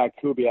bring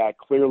back Kubiak,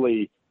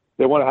 clearly –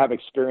 they want to have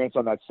experience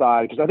on that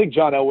side because I think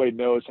John Elway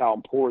knows how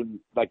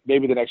important,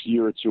 maybe the next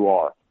year or two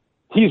are.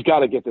 He's got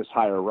to get this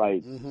hire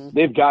right. Mm-hmm.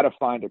 They've got to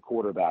find a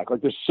quarterback.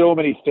 There's so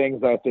many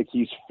things that I think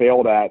he's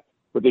failed at,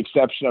 with the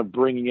exception of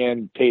bringing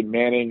in Peyton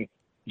Manning,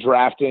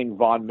 drafting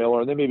Von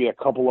Miller, and then maybe a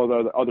couple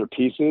of other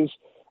pieces.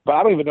 But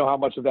I don't even know how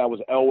much of that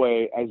was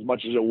Elway as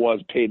much as it was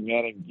Peyton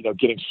Manning,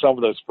 getting some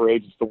of those free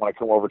agents to want to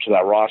come over to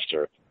that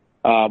roster.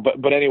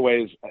 But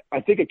anyways, I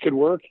think it could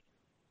work.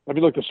 I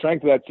mean, look, the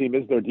strength of that team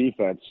is their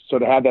defense. So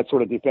to have that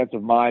sort of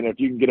defensive mind, if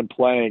you can get them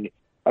playing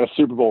at a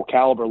Super Bowl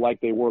caliber like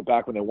they were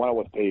back when they went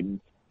with Peyton,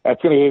 that's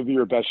going to give you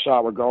your best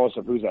shot regardless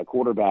of who's that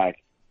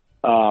quarterback.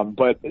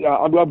 But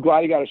I'm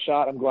glad he got a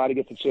shot. I'm glad he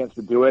gets a chance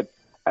to do it.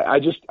 I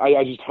just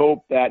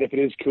hope that if it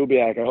is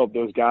Kubiak, I hope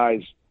those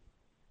guys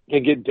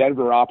can get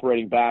Denver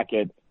operating back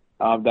at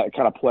that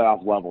kind of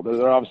playoff level.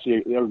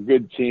 They're a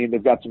good team.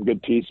 They've got some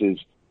good pieces.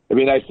 It'd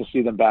be nice to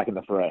see them back in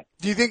the fray.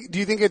 Do you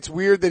think it's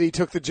weird that he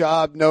took the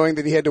job knowing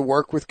that he had to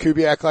work with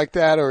Kubiak like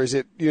that? Or is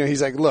it,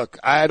 he's like, look,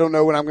 I don't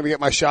know when I'm going to get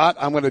my shot.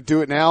 I'm going to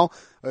do it now.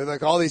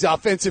 Like all these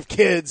offensive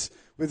kids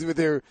with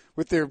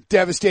their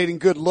devastating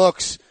good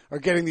looks are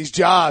getting these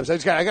jobs. I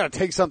got to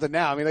take something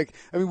now. I mean,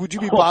 would you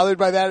be bothered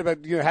by that about,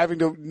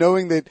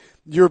 knowing that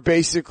you're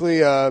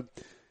basically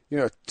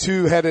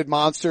two-headed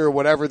monster or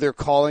whatever they're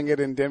calling it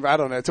in Denver? I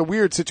don't know. It's a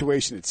weird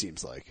situation, it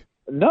seems like.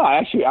 No,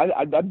 actually,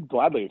 I'd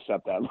gladly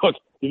accept that. Look,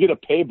 you get a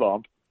pay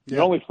bump. Yeah.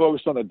 You're only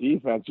focused on the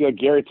defense. You let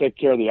Gary take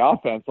care of the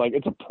offense. Like,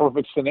 it's a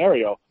perfect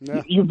scenario.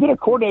 Yeah. You've been a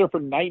coordinator for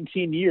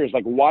 19 years.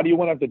 Like, why do you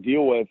want to have to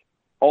deal with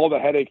all the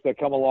headaches that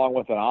come along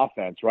with an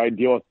offense, right?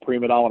 Deal with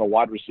prima donna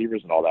wide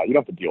receivers and all that. You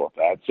don't have to deal with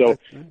that. So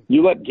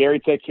you let Gary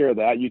take care of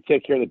that. You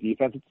take care of the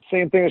defense. It's the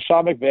same thing as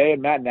Sean McVay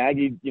and Matt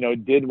Nagy,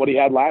 did what he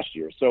had last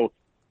year. So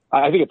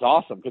I think it's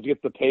awesome because he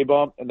gets the pay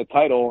bump and the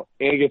title,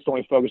 and he gets to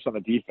only focus on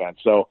the defense.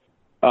 So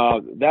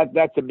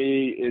that to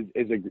me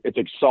it's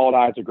a solid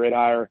hire. It's a great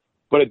hire,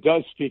 but it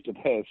does speak to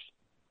this.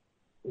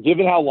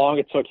 Given how long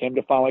it took him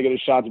to finally get a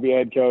shot to be a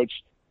head coach,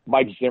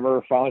 Mike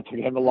Zimmer finally took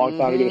him a long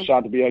time to get a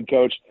shot to be a head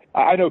coach.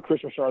 I know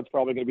Chris Richard's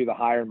probably going to be the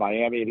hire in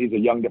Miami, and he's a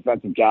young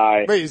defensive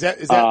guy. Wait, is that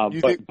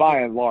but think, by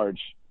and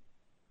large?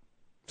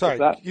 Sorry,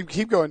 you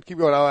keep going.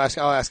 I'll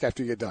ask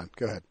after you get done.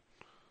 Go ahead.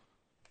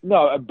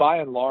 No, by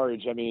and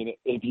large, I mean,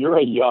 if you're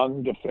a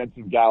young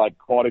defensive guy like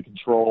quality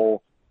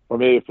control or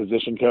maybe a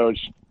position coach,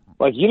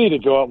 like you need to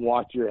go up and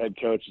walk to your head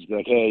coach and be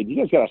like, hey, you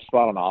guys got a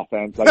spot on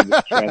offense? I can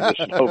just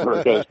transition over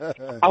because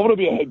I want to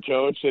be a head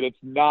coach and it's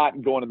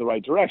not going in the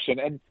right direction.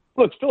 And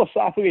look,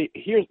 philosophically,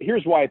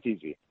 here's why it's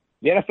easy.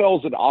 The NFL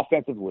is an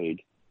offensive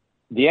league.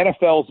 The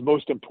NFL's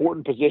most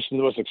important position,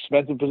 the most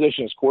expensive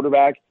position is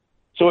quarterback.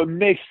 So it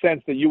makes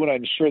sense that you want to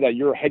ensure that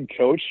your head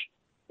coach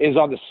is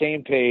on the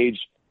same page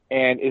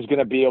and is going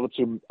to be able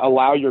to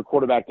allow your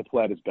quarterback to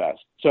play at his best.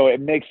 So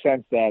it makes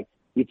sense that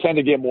you tend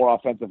to get more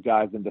offensive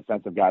guys than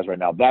defensive guys right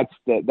now. That's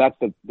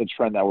the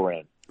trend that we're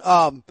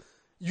in.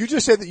 You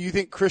just said that you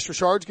think Chris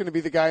Richard's going to be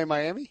the guy in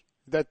Miami.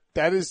 That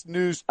is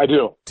news. I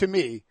do. To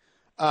me.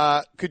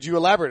 Could you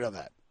elaborate on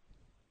that?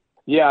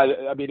 Yeah,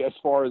 I mean, as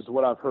far as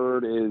what I've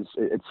heard is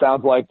it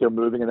sounds like they're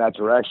moving in that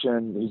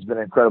direction. He's been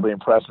incredibly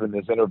impressive in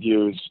his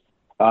interviews.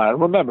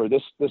 And remember,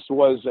 this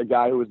was a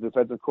guy who was the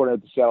defensive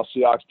coordinator at the Seattle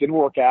Seahawks. Didn't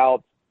work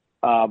out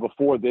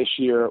before this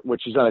year,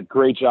 which he's done a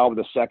great job with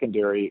the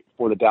secondary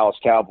for the Dallas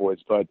Cowboys.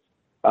 But,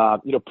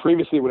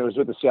 previously when he was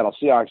with the Seattle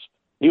Seahawks,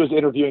 he was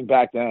interviewing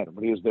back then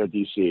when he was their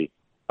DC.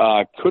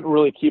 Couldn't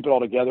really keep it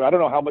all together. I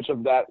don't know how much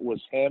of that was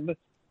him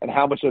and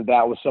how much of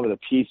that was some of the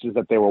pieces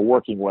that they were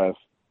working with.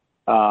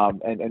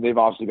 And they've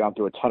obviously gone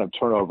through a ton of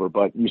turnover.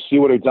 But you see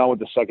what they've done with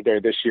the secondary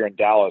this year in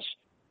Dallas,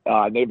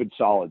 and they've been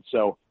solid.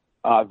 So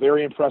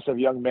very impressive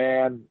young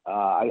man.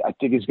 I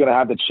think he's going to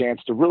have the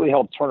chance to really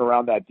help turn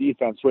around that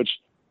defense, which –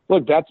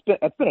 look, that's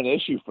been an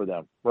issue for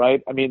them,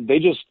 right? I mean,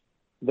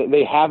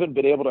 they haven't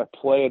been able to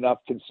play enough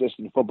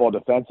consistent football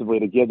defensively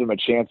to give them a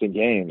chance in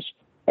games.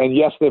 And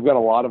yes, they've got a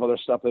lot of other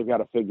stuff they've got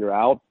to figure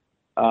out.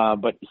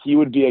 But he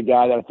would be a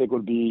guy that I think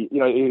would be,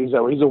 he's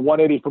a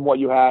 180 from what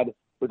you had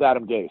with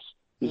Adam Gase.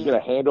 He's going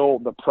to handle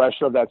the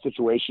pressure of that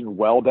situation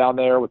well down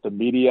there with the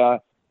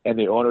media and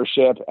the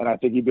ownership. And I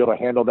think he'd be able to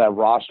handle that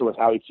roster with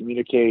how he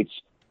communicates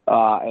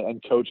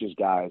and coaches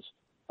guys.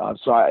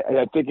 So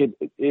I think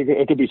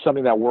it could be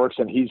something that works,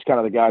 and he's kind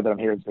of the guy that I'm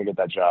hearing to get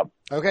that job.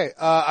 Okay,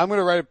 I'm going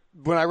to write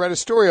when I write a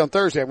story on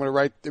Thursday. I'm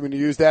going to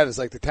use that as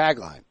like the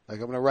tagline. Like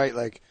I'm going to write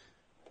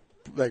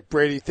like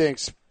Brady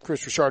thinks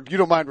Chris Richard. You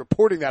don't mind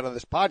reporting that on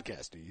this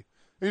podcast, do you?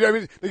 You know what I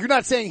mean? Like, you're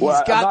not saying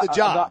he's got the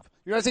job.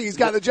 You're not saying he's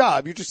got the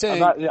job. You're just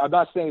saying I'm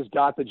not saying he's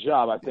got the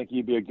job. I think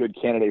he'd be a good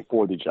candidate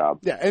for the job.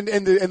 Yeah, and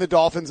the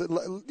Dolphins.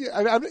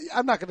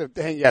 I'm not going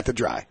to hang you out to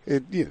dry.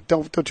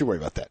 Don't you worry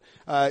about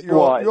that.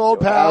 Your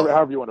old pal.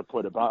 However you want to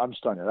put it, but I'm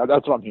just telling you.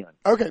 That's what I'm hearing.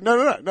 Okay,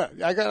 no.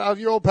 I got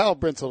your old pal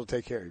Brinsel to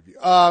take care of you.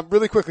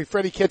 Really quickly,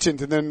 Freddie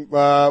Kitchens, and then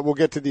we'll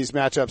get to these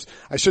matchups.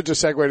 I should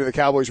just segue to the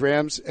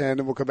Cowboys-Rams, and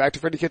then we'll come back to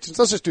Freddie Kitchens.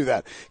 Let's just do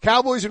that.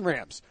 Cowboys and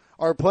Rams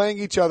are playing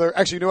each other.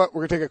 Actually, you know what?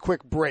 We're going to take a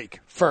quick break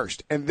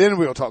first, and then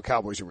we'll talk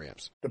Cowboys and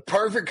Rams. The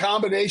perfect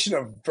combination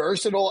of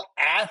versatile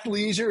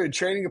athleisure and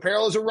training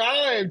apparel has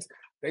arrived.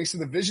 Thanks to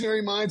the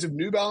visionary minds of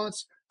New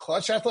Balance,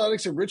 Clutch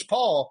Athletics, and Rich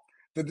Paul,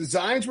 the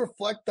designs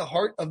reflect the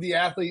heart of the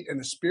athlete and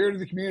the spirit of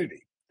the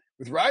community.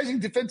 With rising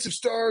defensive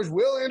stars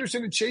Will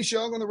Anderson and Chase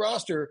Young on the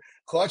roster,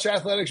 Clutch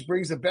Athletics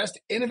brings the best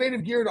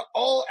innovative gear to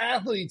all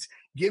athletes,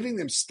 giving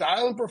them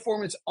style and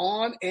performance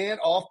on and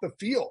off the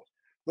field.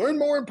 Learn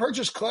more and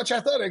purchase Clutch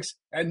Athletics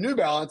at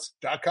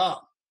NewBalance.com.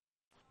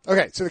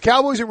 Okay, so the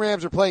Cowboys and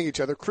Rams are playing each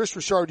other. Chris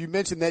Richard, you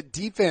mentioned that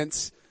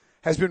defense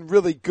has been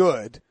really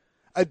good.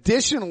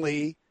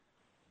 Additionally,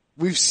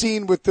 we've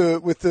seen with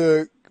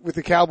the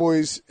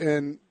Cowboys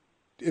and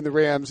in the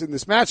Rams in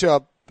this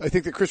matchup, I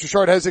think that Chris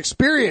Richard has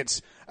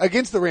experience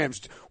against the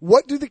Rams.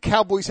 What do the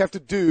Cowboys have to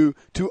do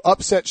to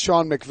upset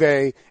Sean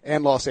McVay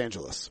and Los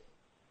Angeles?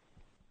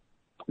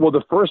 Well,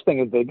 the first thing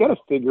is they've got to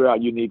figure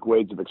out unique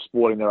ways of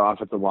exploiting their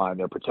offensive line,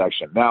 their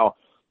protection. Now,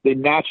 they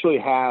naturally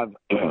have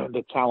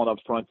the talent up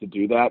front to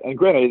do that. And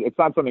granted, it's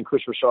not something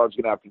Chris Richard's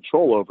going to have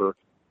control over.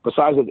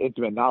 Besides his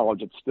intimate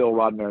knowledge, it's still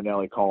Rod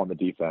Marinelli calling the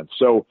defense.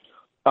 So,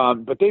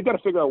 but they've got to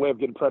figure out a way of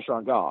getting pressure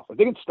on Goff. If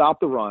they can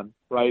stop the run,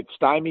 right,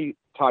 stymie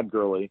Todd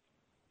Gurley,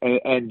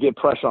 and get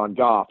pressure on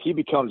Goff, he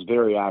becomes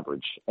very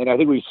average. And I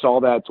think we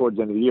saw that towards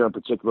the end of the year in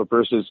particular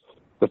versus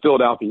the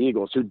Philadelphia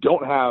Eagles, who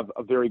don't have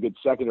a very good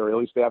secondary. At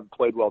least they haven't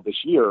played well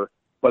this year.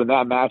 But in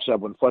that matchup,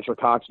 when Fletcher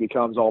Cox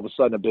becomes all of a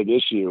sudden a big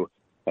issue,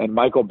 and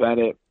Michael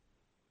Bennett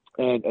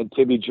and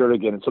Timmy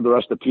Jernigan and some of the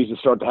rest of the pieces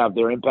start to have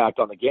their impact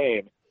on the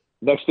game,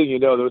 next thing you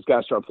know, those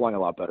guys start playing a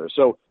lot better.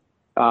 So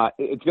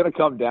it's going to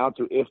come down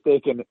to if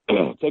they can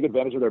take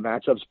advantage of their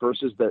matchups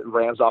versus the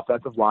Rams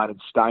offensive line and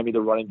stymie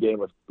the running game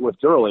with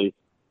Gurley,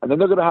 and then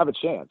they're going to have a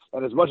chance.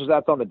 And as much as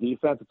that's on the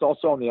defense, it's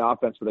also on the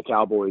offense for the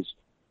Cowboys,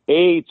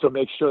 to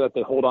make sure that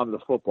they hold on to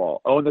the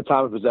football, own the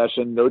time of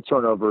possession, no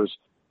turnovers,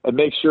 and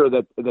make sure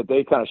that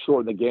they kind of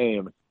shorten the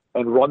game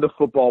and run the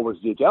football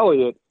with Zeke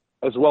Elliott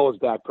as well as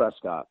Dak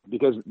Prescott.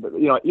 Because,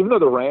 even though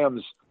the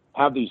Rams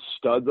have these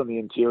studs on the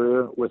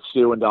interior with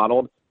Sue and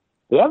Donald,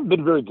 they haven't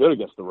been very good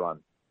against the run.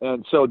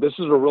 And so this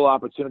is a real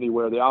opportunity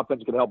where the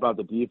offense can help out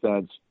the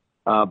defense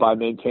by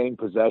maintaining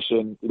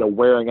possession,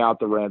 wearing out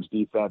the Rams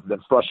defense, and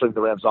then frustrating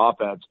the Rams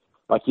offense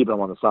by keeping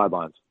them on the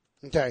sidelines.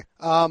 Okay.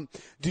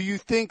 Do you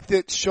think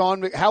that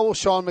how will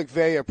Sean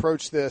McVay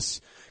approach this?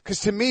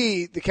 Because to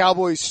me, the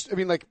Cowboys,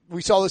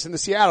 we saw this in the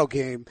Seattle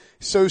game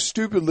so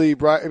stupidly.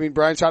 Brian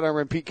Schottenheimer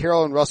and Pete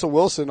Carroll and Russell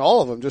Wilson,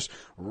 all of them just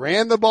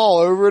ran the ball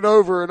over and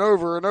over and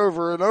over and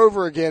over and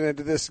over again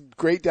into this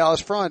great Dallas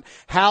front.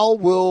 How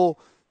will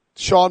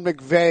Sean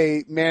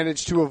McVay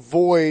manage to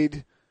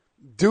avoid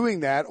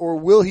doing that, or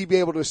will he be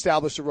able to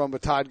establish a run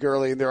with Todd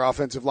Gurley and their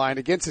offensive line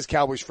against his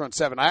Cowboys front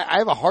seven? I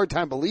have a hard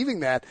time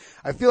believing that.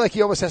 I feel like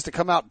he almost has to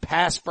come out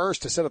pass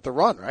first to set up the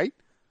run, right?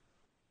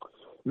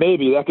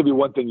 Maybe that could be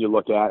one thing you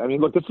look at.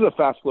 Look, this is a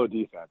fast flow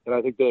defense, and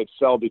I think they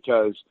excel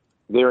because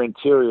their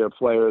interior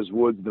players,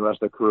 Woods and the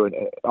rest of the crew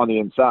on the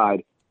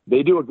inside,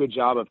 they do a good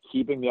job of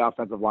keeping the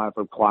offensive line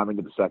from climbing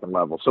to the second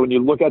level. So when you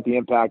look at the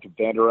impact of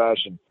Van Der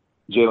Esch and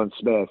Jalen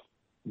Smith,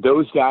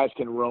 those guys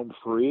can roam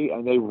free,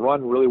 and they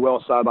run really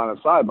well sideline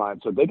to sideline.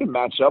 So they can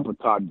match up with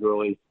Todd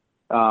Gurley,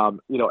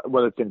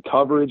 whether it's in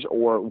coverage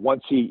or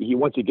once he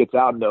gets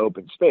out into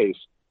open space.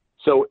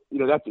 So,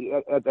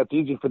 that's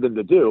easy for them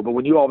to do. But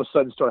when you all of a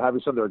sudden start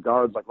having some of their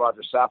guards like Roger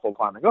Saffold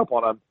climbing up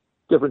on them,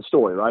 different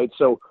story, right?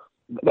 So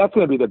that's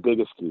going to be the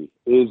biggest key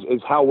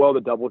is how well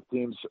the double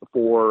teams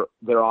for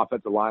their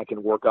offensive line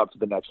can work up to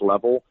the next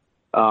level.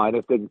 And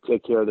if they can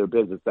take care of their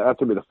business, that's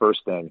going to be the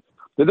first thing.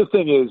 The other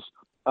thing is,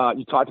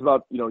 you talked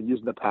about,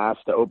 using the pass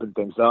to open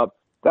things up.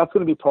 That's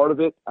going to be part of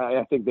it.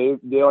 I think they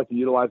like to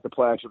utilize the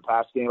play action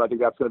pass game. I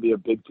think that's going to be a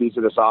big piece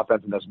of this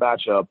offense in this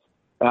matchup.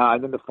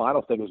 And then the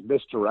final thing is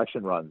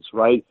misdirection runs,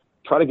 right?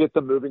 Try to get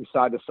them moving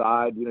side to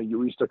side.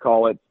 You used to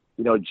call it,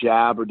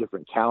 jab or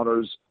different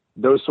counters,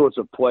 those sorts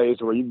of plays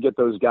where you can get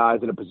those guys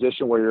in a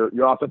position where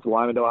your offensive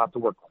linemen don't have to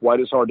work quite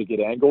as hard to get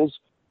angles.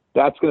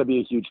 That's going to be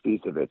a huge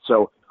piece of it.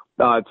 So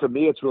to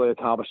me, it's really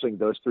accomplishing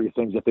those three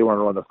things if they want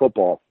to run the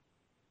football.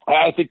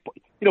 I think,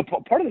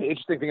 part of the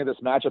interesting thing of this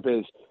matchup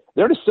is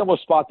they're in a similar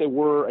spot they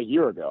were a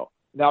year ago.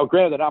 Now,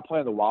 granted, they're not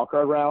playing the wild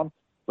card round,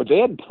 but they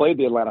hadn't played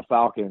the Atlanta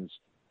Falcons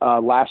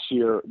last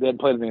year. They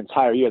hadn't played them the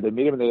entire year. They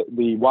beat them in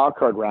the wild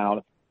card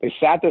round. They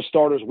sat their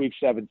starters week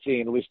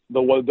 17, at least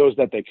those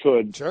that they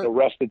could. Sure. They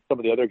rested some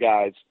of the other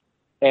guys,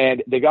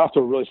 and they got off to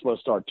a really slow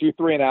start. 2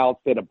 3-and-outs.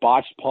 They had a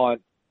botched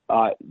punt.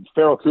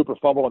 Farrell Cooper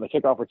fumbled on the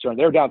kickoff return.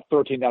 They were down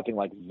 13-0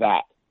 like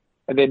that,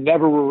 and they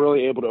never were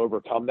really able to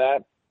overcome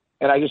that.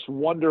 And I just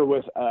wonder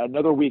with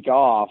another week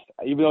off,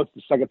 even though it's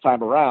the second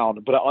time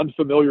around, but an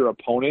unfamiliar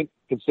opponent,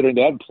 considering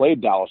they haven't played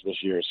Dallas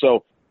this year.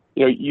 So,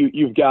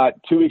 you've got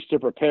 2 weeks to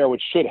prepare,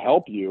 which should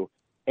help you.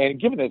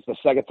 And given that it's the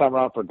second time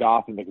around for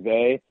Goff and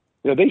McVay,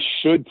 they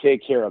should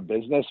take care of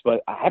business.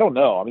 But I don't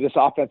know. This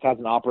offense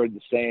hasn't operated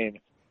the same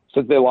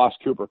since they lost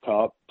Cooper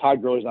Kupp.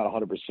 Todd Gurley's not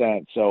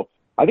 100%. So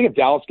I think if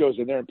Dallas goes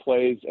in there and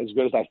plays as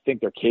good as I think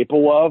they're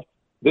capable of,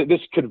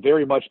 this could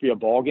very much be a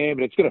ball game,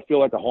 and it's going to feel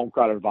like a home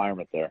crowd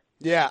environment there.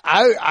 Yeah,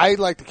 I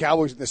like the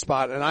Cowboys in this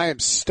spot, and I am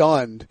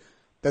stunned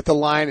that the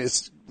line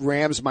is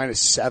Rams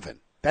 -7.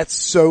 That's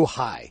so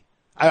high.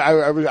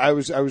 I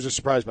was just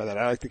surprised by that.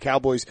 I like the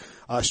Cowboys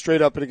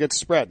straight up and against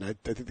the spread, and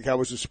I think the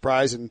Cowboys will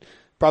surprise and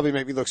probably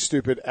make me look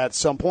stupid at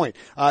some point.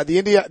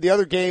 The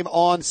other game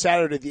on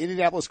Saturday, the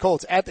Indianapolis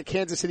Colts at the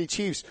Kansas City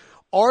Chiefs.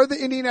 Are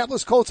the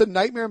Indianapolis Colts a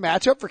nightmare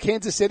matchup for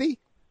Kansas City?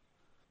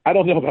 I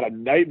don't know about a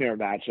nightmare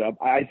matchup.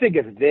 I think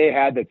if they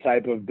had the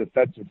type of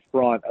defensive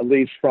front, at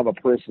least from a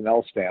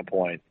personnel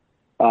standpoint,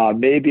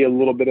 maybe a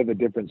little bit of a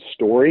different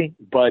story.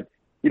 But,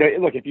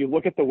 look, if you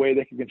look at the way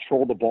they can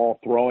control the ball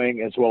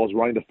throwing as well as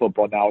running the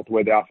football now with the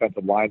way the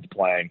offensive line's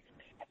playing,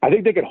 I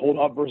think they could hold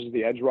up versus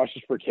the edge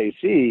rushes for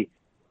KC.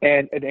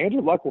 And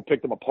Andrew Luck will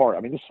pick them apart. I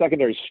mean, this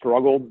secondary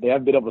struggled. They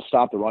haven't been able to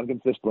stop the run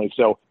consistently.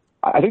 So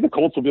I think the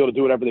Colts will be able to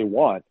do whatever they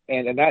want.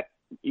 And that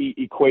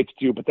equates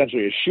to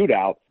potentially a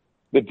shootout.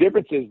 The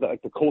difference is that,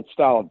 like, the Colts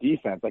style of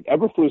defense. Like,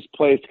 Eberflus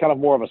plays kind of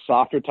more of a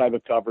softer type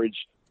of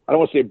coverage. I don't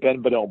want to say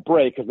bend but don't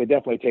break, because they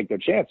definitely take their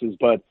chances,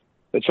 but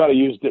they try to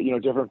use,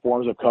 different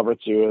forms of cover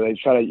too. They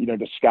try to,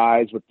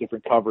 disguise with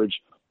different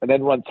coverage and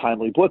then run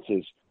timely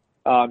blitzes.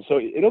 So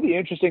it'll be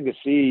interesting to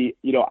see,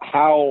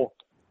 how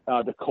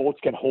the Colts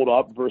can hold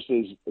up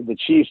versus the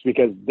Chiefs,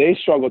 because they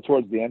struggled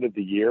towards the end of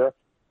the year.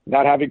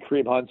 Not having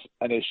Kareem Hunt's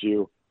an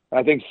issue. And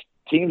I think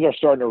teams are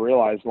starting to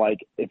realize, like,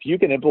 if you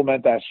can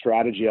implement that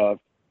strategy of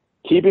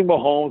keeping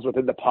Mahomes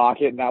within the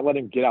pocket, not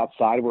letting him get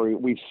outside, where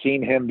we've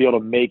seen him be able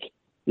to make,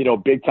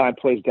 big time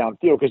plays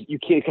downfield, because you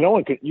can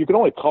only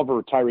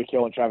cover Tyreek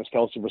Hill and Travis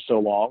Kelce for so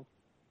long.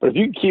 But if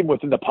you can keep him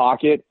within the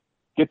pocket,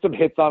 get some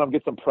hits on him,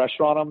 get some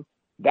pressure on him,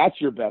 that's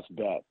your best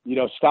bet.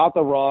 Stop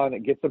the run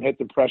and get some hits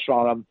and pressure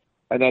on him,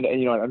 and then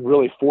and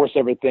really force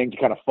everything to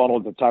kind of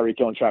funnel to Tyreek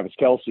Hill and Travis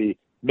Kelce.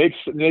 Make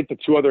the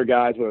two other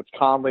guys, whether it's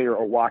Conley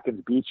or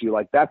Watkins, beat you.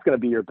 Like, that's going to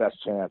be your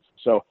best chance.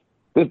 So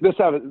this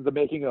has the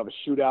making of a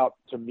shootout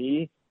to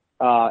me.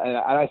 And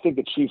I think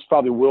the Chiefs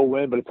probably will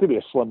win, but it's going to be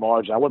a slim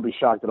margin. I wouldn't be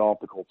shocked at all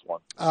if the Colts won.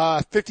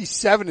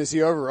 57 is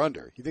the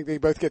over-under. You think they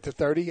both get to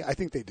 30? I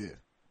think they do.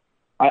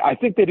 I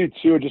think they do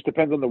too. It just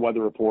depends on the weather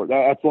report.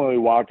 That's the only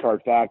wild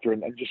card factor.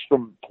 And just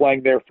from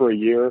playing there for a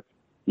year,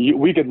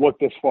 we could look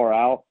this far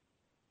out,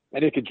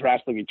 and it could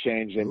drastically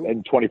change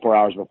in 24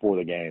 hours before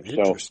the game.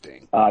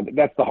 Interesting. So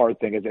that's the hard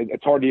thing.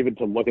 It's hard even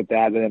to look at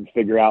that and then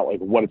figure out, like,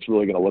 what it's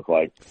really going to look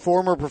like.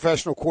 Former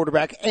professional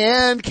quarterback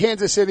and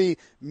Kansas City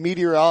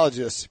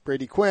meteorologist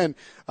Brady Quinn,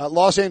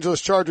 Los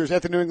Angeles Chargers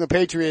at the New England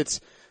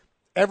Patriots.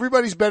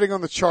 Everybody's betting on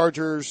the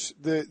Chargers.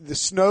 The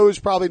snow is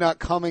probably not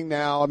coming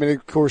now. I mean,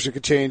 of course, it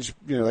could change,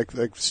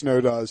 like snow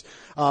does.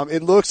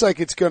 It looks like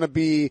it's going to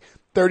be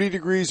 30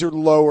 degrees or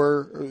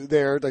lower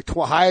there, like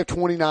high of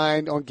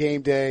 29 on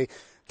game day.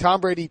 Tom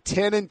Brady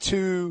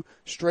 10-2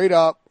 straight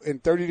up in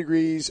 30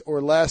 degrees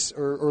or less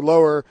or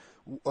lower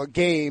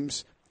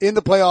games in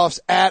the playoffs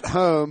at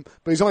home,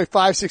 but he's only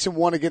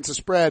 5-6-1 against the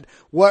spread.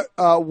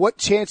 What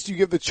chance do you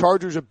give the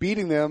Chargers of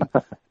beating them?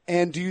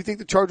 And do you think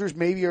the Chargers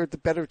maybe are the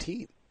better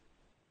team?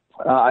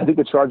 I think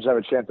the Chargers have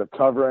a chance of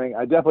covering.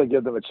 I definitely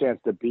give them a chance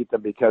to beat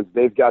them, because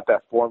they've got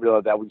that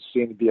formula that we've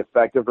seen to be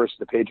effective versus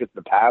the Patriots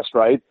in the past,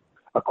 right?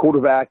 A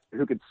quarterback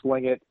who can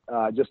sling it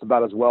just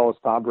about as well as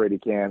Tom Brady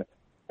can.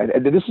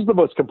 And this is the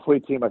most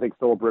complete team I think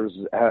Philip Rivers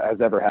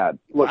has ever had.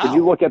 Look, Wow. When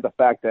you look at the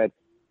fact that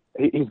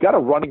he's got a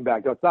running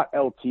back, though it's not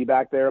LT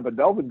back there, but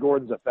Melvin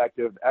Gordon's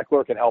effective.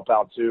 Eckler can help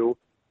out too.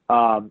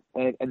 And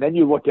then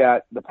you look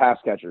at the pass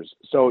catchers.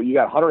 So you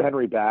got Hunter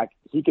Henry back.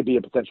 He could be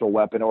a potential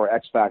weapon or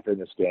X factor in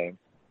this game.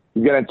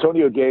 You got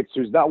Antonio Gates,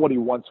 who's not what he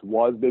once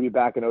was, maybe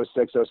back in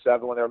 06,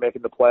 07 when they were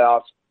making the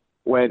playoffs,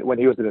 when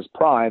he was in his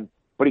prime,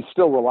 but he's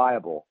still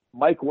reliable.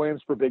 Mike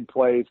Williams for big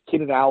plays.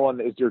 Keenan Allen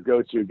is your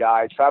go-to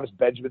guy. Travis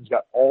Benjamin's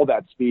got all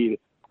that speed.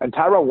 And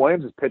Tyrell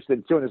Williams has pitched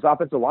in too, and his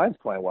offensive line's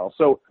playing well.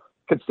 So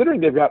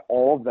considering they've got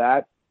all of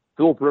that,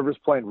 Philip Rivers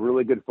playing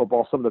really good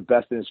football, some of the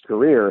best in his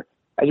career,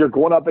 and you're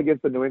going up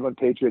against the New England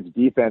Patriots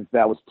defense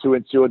that was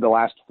 2-2 in the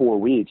last 4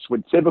 weeks,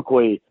 when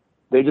typically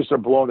they just are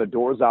blowing the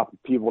doors off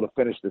of people to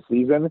finish the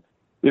season.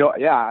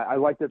 I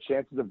like their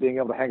chances of being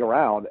able to hang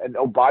around. And,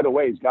 oh, by the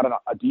way, he's got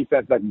a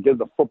defense that can give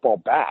the football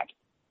back.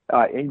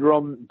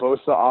 Ingram,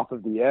 Bosa off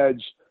of the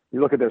edge. You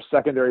look at their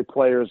secondary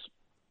players,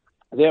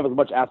 they have as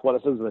much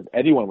athleticism as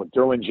anyone, with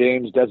Derwin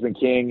James, Desmond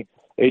King,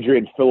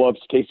 Adrian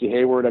Phillips, Casey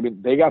Hayward. I mean,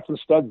 they got some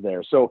studs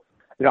there. So,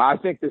 I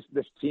think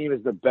this team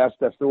is the best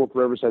that Philip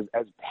Rivers has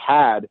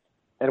had,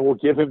 and will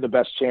give him the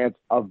best chance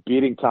of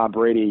beating Tom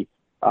Brady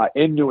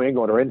in New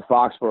England or in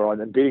Foxborough. And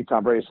then beating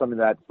Tom Brady is something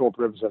that Philip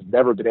Rivers has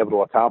never been able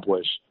to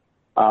accomplish.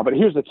 But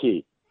here's the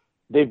key.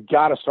 They've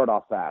got to start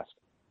off fast.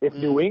 If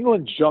New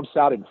England jumps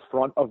out in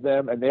front of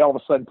them and they all of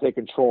a sudden take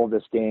control of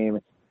this game,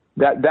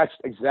 that's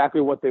exactly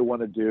what they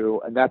want to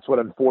do. And that's what,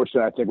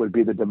 unfortunately, I think would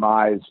be the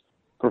demise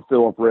for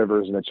Philip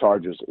Rivers and the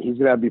Chargers. He's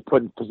going to be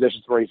put in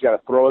positions where he's got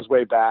to throw his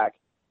way back.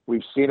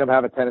 We've seen him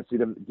have a tendency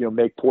to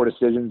make poor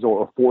decisions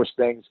or force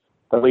things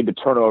that lead to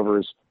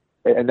turnovers.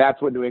 And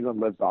that's what New England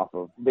lives off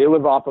of. They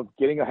live off of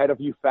getting ahead of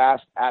you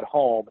fast at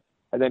home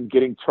and then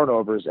getting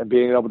turnovers and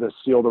being able to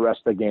seal the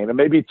rest of the game. It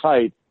may be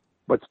tight,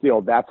 but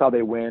still, that's how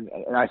they win.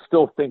 And I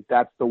still think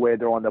that's the way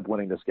they'll end up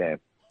winning this game.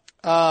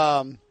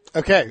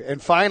 Okay.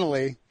 And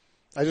finally,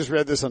 I just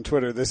read this on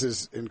Twitter. This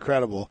is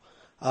incredible.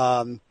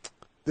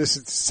 This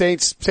is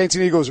Saints and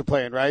Eagles are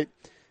playing, right?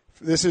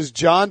 This is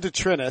John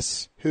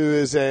DeTrinis, who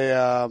is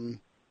a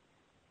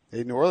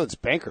New Orleans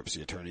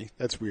bankruptcy attorney.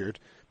 That's weird.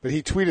 But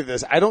he tweeted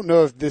this. I don't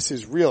know if this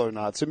is real or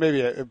not, so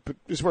maybe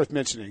it's worth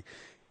mentioning.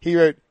 He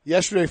wrote,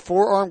 yesterday,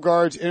 4 armed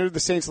guards entered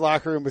the Saints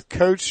locker room with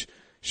Coach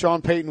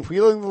Sean Payton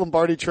wheeling the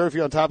Lombardi Trophy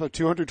on top of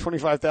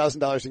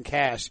 $225,000 in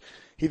cash.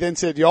 He then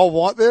said, y'all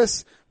want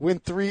this? Win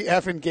 3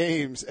 effing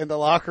games, and the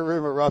locker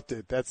room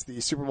erupted. That's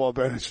the Super Bowl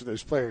bonus for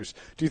those players.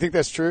 Do you think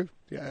that's true?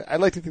 Yeah,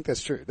 I'd like to think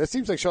that's true. That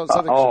seems like something.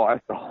 That's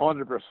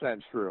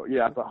 100% true.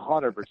 Yeah, that's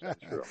 100%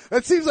 true.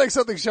 That seems like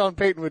something Sean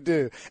Payton would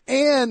do.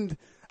 And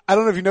I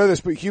don't know if you know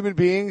this, but human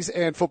beings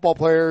and football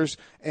players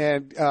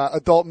and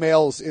adult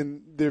males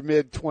in their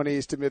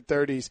mid-20s to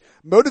mid-30s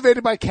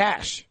motivated by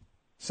cash.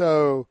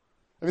 So,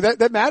 I mean,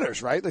 that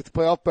matters, right? Like the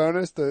playoff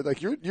bonus,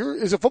 you're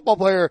as a football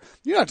player,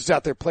 you're not just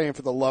out there playing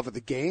for the love of the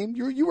game.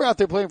 You were out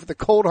there playing for the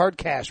cold hard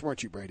cash,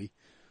 weren't you, Brady?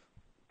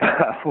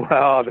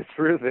 Well, the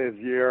truth is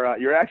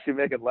you're actually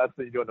making less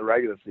than you do in the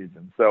regular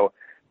season. So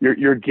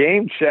your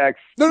game checks.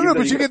 No,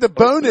 but you get the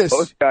bonus.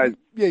 Most guys,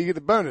 yeah, you get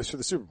the bonus for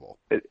the Super Bowl.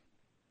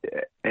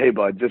 Hey,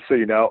 bud, just so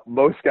you know,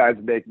 most guys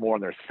make more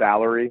on their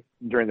salary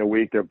during the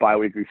week, their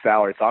biweekly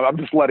salary. So I'm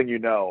just letting you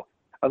know,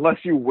 unless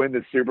you win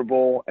the Super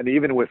Bowl, and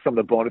even with some of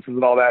the bonuses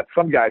and all that,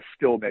 some guys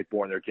still make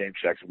more in their game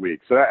checks a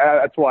week. So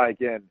that's why,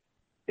 again,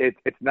 it's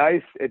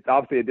nice. It's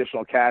obviously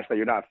additional cash that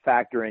you're not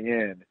factoring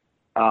in.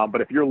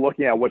 But if you're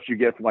looking at what you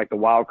get from like the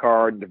wild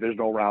card and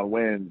divisional round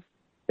wins,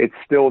 it's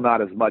still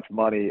not as much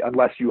money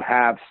unless you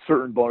have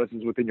certain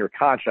bonuses within your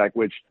contract,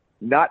 which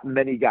not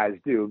many guys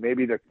do.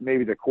 Maybe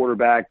the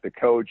quarterback, the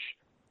coach,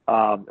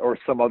 or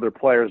some other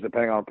players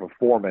depending on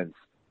performance.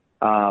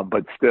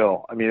 But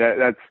still, I mean,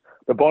 that's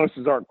the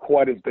bonuses aren't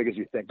quite as big as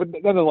you think. But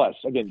nonetheless,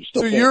 again, you're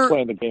still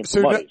playing the game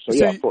for money. So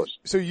yeah, of course.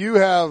 So you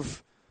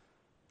have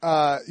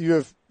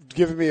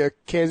given me a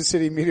Kansas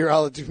City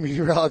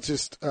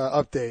meteorologist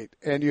update,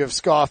 and you have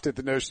scoffed at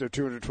the notion of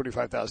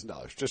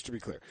 $225,000. Just to be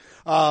clear,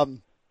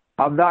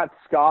 I'm not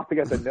scoffing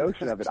at the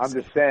notion of it. I'm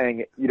just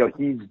saying,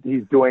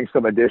 he's doing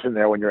some addition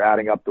there when you're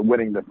adding up the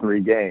winning the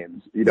 3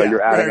 games.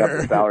 You're adding up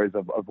the salaries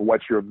of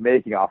what you're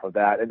making off of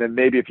that, and then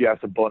maybe if you have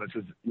some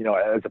bonuses,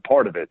 as a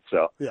part of it.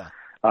 So yeah.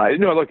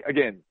 Look,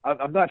 again,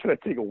 I'm not trying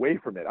to take away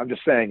from it. I'm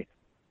just saying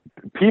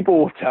people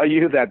will tell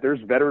you that there's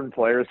veteran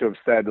players who have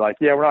said, like,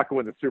 yeah, we're not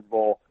going to win the Super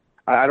Bowl.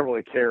 I don't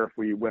really care if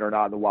we win or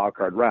not in the wild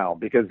card round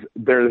because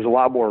there's a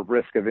lot more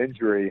risk of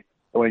injury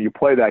when you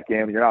play that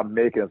game and you're not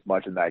making as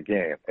much in that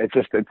game. It's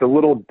a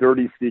little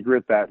dirty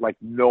secret that like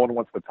no one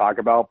wants to talk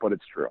about, but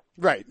it's true.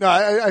 Right. No,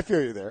 I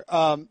feel you there.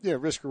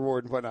 Risk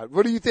reward and whatnot.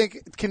 What do you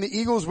think? Can the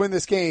Eagles win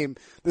this game?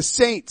 The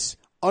Saints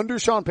under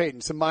Sean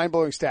Payton, some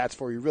mind-blowing stats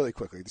for you really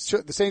quickly.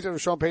 The Saints under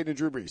Sean Payton and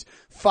Drew Brees,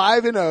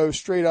 5-0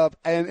 straight up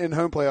and in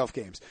home playoff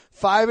games.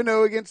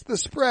 5-0 against the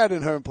spread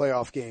in home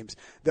playoff games.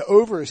 The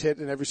over is hit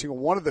in every single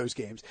one of those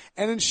games.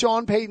 And in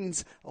Sean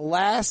Payton's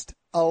last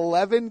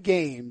 11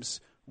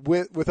 games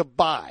with a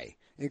bye,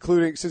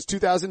 including since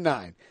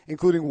 2009,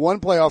 including one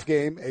playoff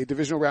game, a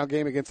divisional round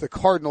game against the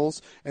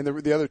Cardinals, and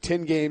the other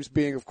 10 games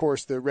being, of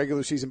course, the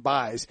regular season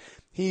byes.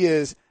 He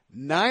is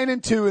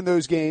 9-2 in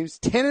those games,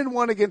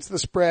 10-1 against the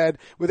spread,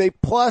 with a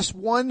plus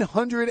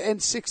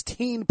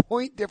 116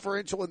 point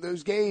differential in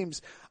those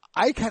games.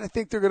 I kind of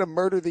think they're going to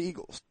murder the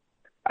Eagles.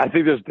 I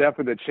think there's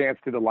definitely a chance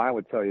to. The line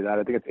would tell you that.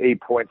 I think it's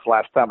 8 points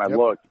last time I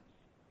looked.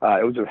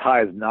 It was as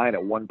high as 9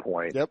 at one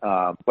point. Yep.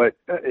 But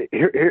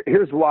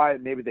here's why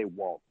maybe they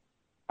won't.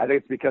 I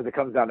think it's because it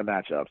comes down to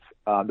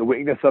matchups. The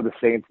weakness of the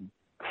Saints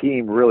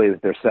team really is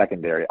their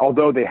secondary,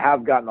 although they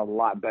have gotten a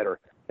lot better.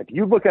 If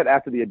you look at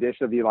after the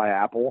addition of Eli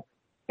Apple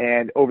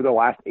and over the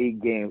last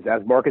 8 games,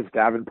 as Marcus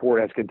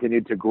Davenport has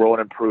continued to grow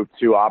and improve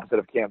too, opposite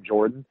of Cam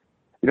Jordan,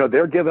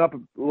 they're giving up a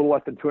little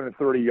less than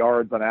 230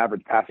 yards on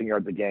average passing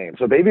yards a game.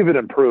 So they've even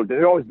improved.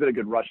 They've always been a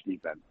good rush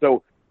defense.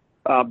 So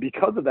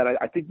because of that,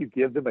 I think you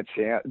give them a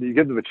chance. You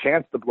give them a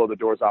chance to blow the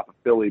doors off of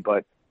Philly,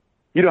 but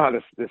you know how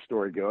this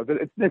story goes.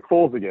 It's Nick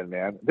Foles again,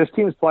 man. This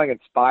team is playing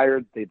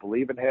inspired. They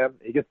believe in him.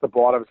 He gets the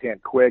ball out of his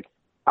hand quick.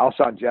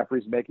 Alshon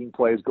Jeffrey's making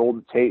plays.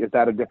 Golden Tate is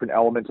added a different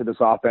element to this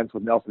offense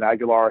with Nelson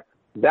Aguilar.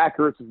 Zach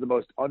Ertz is the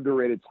most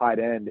underrated tight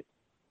end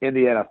in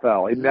the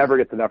NFL. He never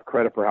gets enough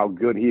credit for how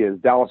good he is.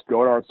 Dallas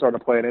Goedert's starting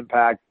to play an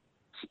impact.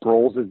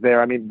 Sproles is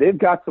there. I mean, they've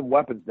got some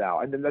weapons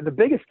now. And then the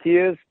biggest key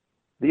is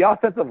the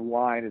offensive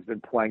line has been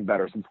playing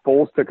better. Since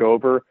Foles took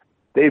over,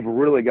 they've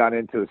really gotten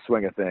into the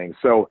swing of things.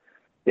 So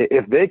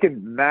if they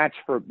can match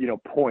for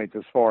points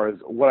as far as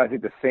what I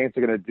think the Saints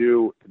are going to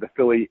do to the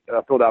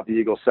Philadelphia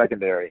Eagles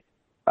secondary,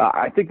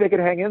 I think they can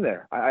hang in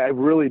there. I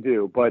really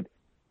do. But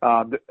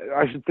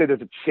I should say there's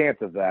a chance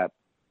of that.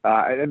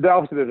 And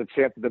obviously there's a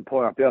chance of them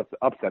pulling off the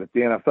upset. It's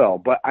the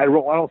NFL. But I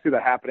don't see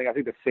that happening. I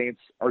think the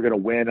Saints are going to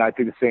win. I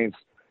think the Saints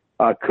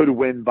could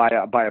win by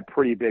a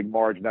pretty big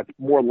margin. That's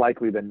more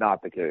likely than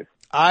not the case.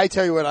 I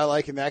tell you what I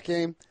like in that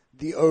game,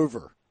 the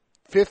over.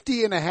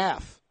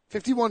 50.5.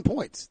 51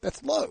 points.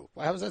 That's low.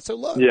 How is that so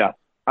low? Yeah.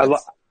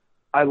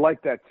 I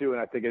like that too, and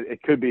I think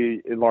it could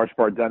be in large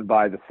part done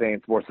by the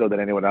Saints more so than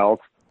anyone else.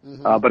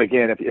 Mm-hmm. But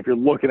again, if you're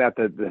looking at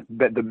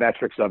the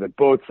metrics of it,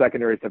 both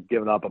secondaries have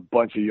given up a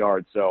bunch of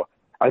yards. So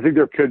I think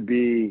there could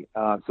be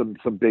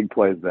some big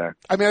plays there.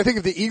 I mean, I think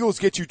if the Eagles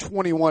get you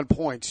 21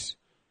 points,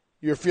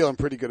 you're feeling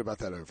pretty good about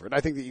that over. And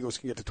I think the Eagles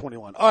can get to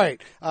 21. All right.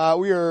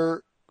 We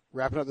are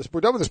wrapping up this.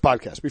 We're done with this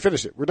podcast. We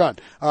finished it. We're done.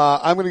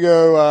 I'm going to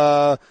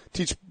go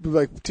teach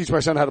my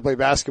son how to play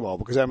basketball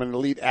because I'm an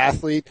elite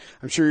athlete.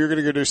 I'm sure you're going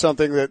to go do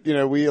something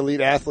that we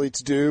elite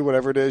athletes do,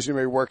 whatever it is. You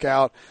may work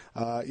out,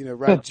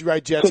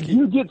 ride jet ski.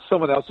 You get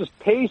someone else. Just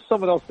pay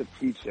someone else to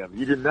teach him.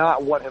 You do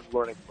not want him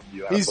learning from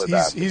you.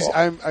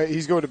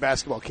 He's going to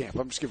basketball camp.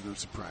 I'm just giving him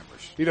some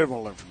primers. He doesn't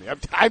want to learn from me.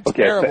 I'm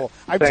terrible.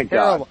 I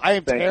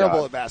am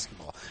terrible at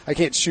basketball. I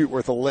can't shoot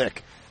worth a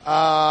lick.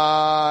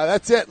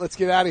 That's it. Let's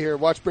get out of here.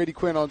 Watch Brady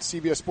Quinn on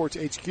CBS Sports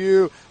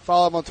HQ.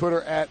 Follow him on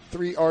Twitter at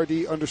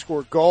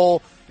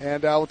 3RD_goal.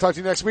 And we'll talk to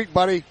you next week,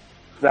 buddy.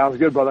 Sounds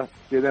good, brother.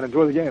 See you then.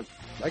 Enjoy the game.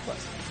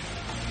 Likewise.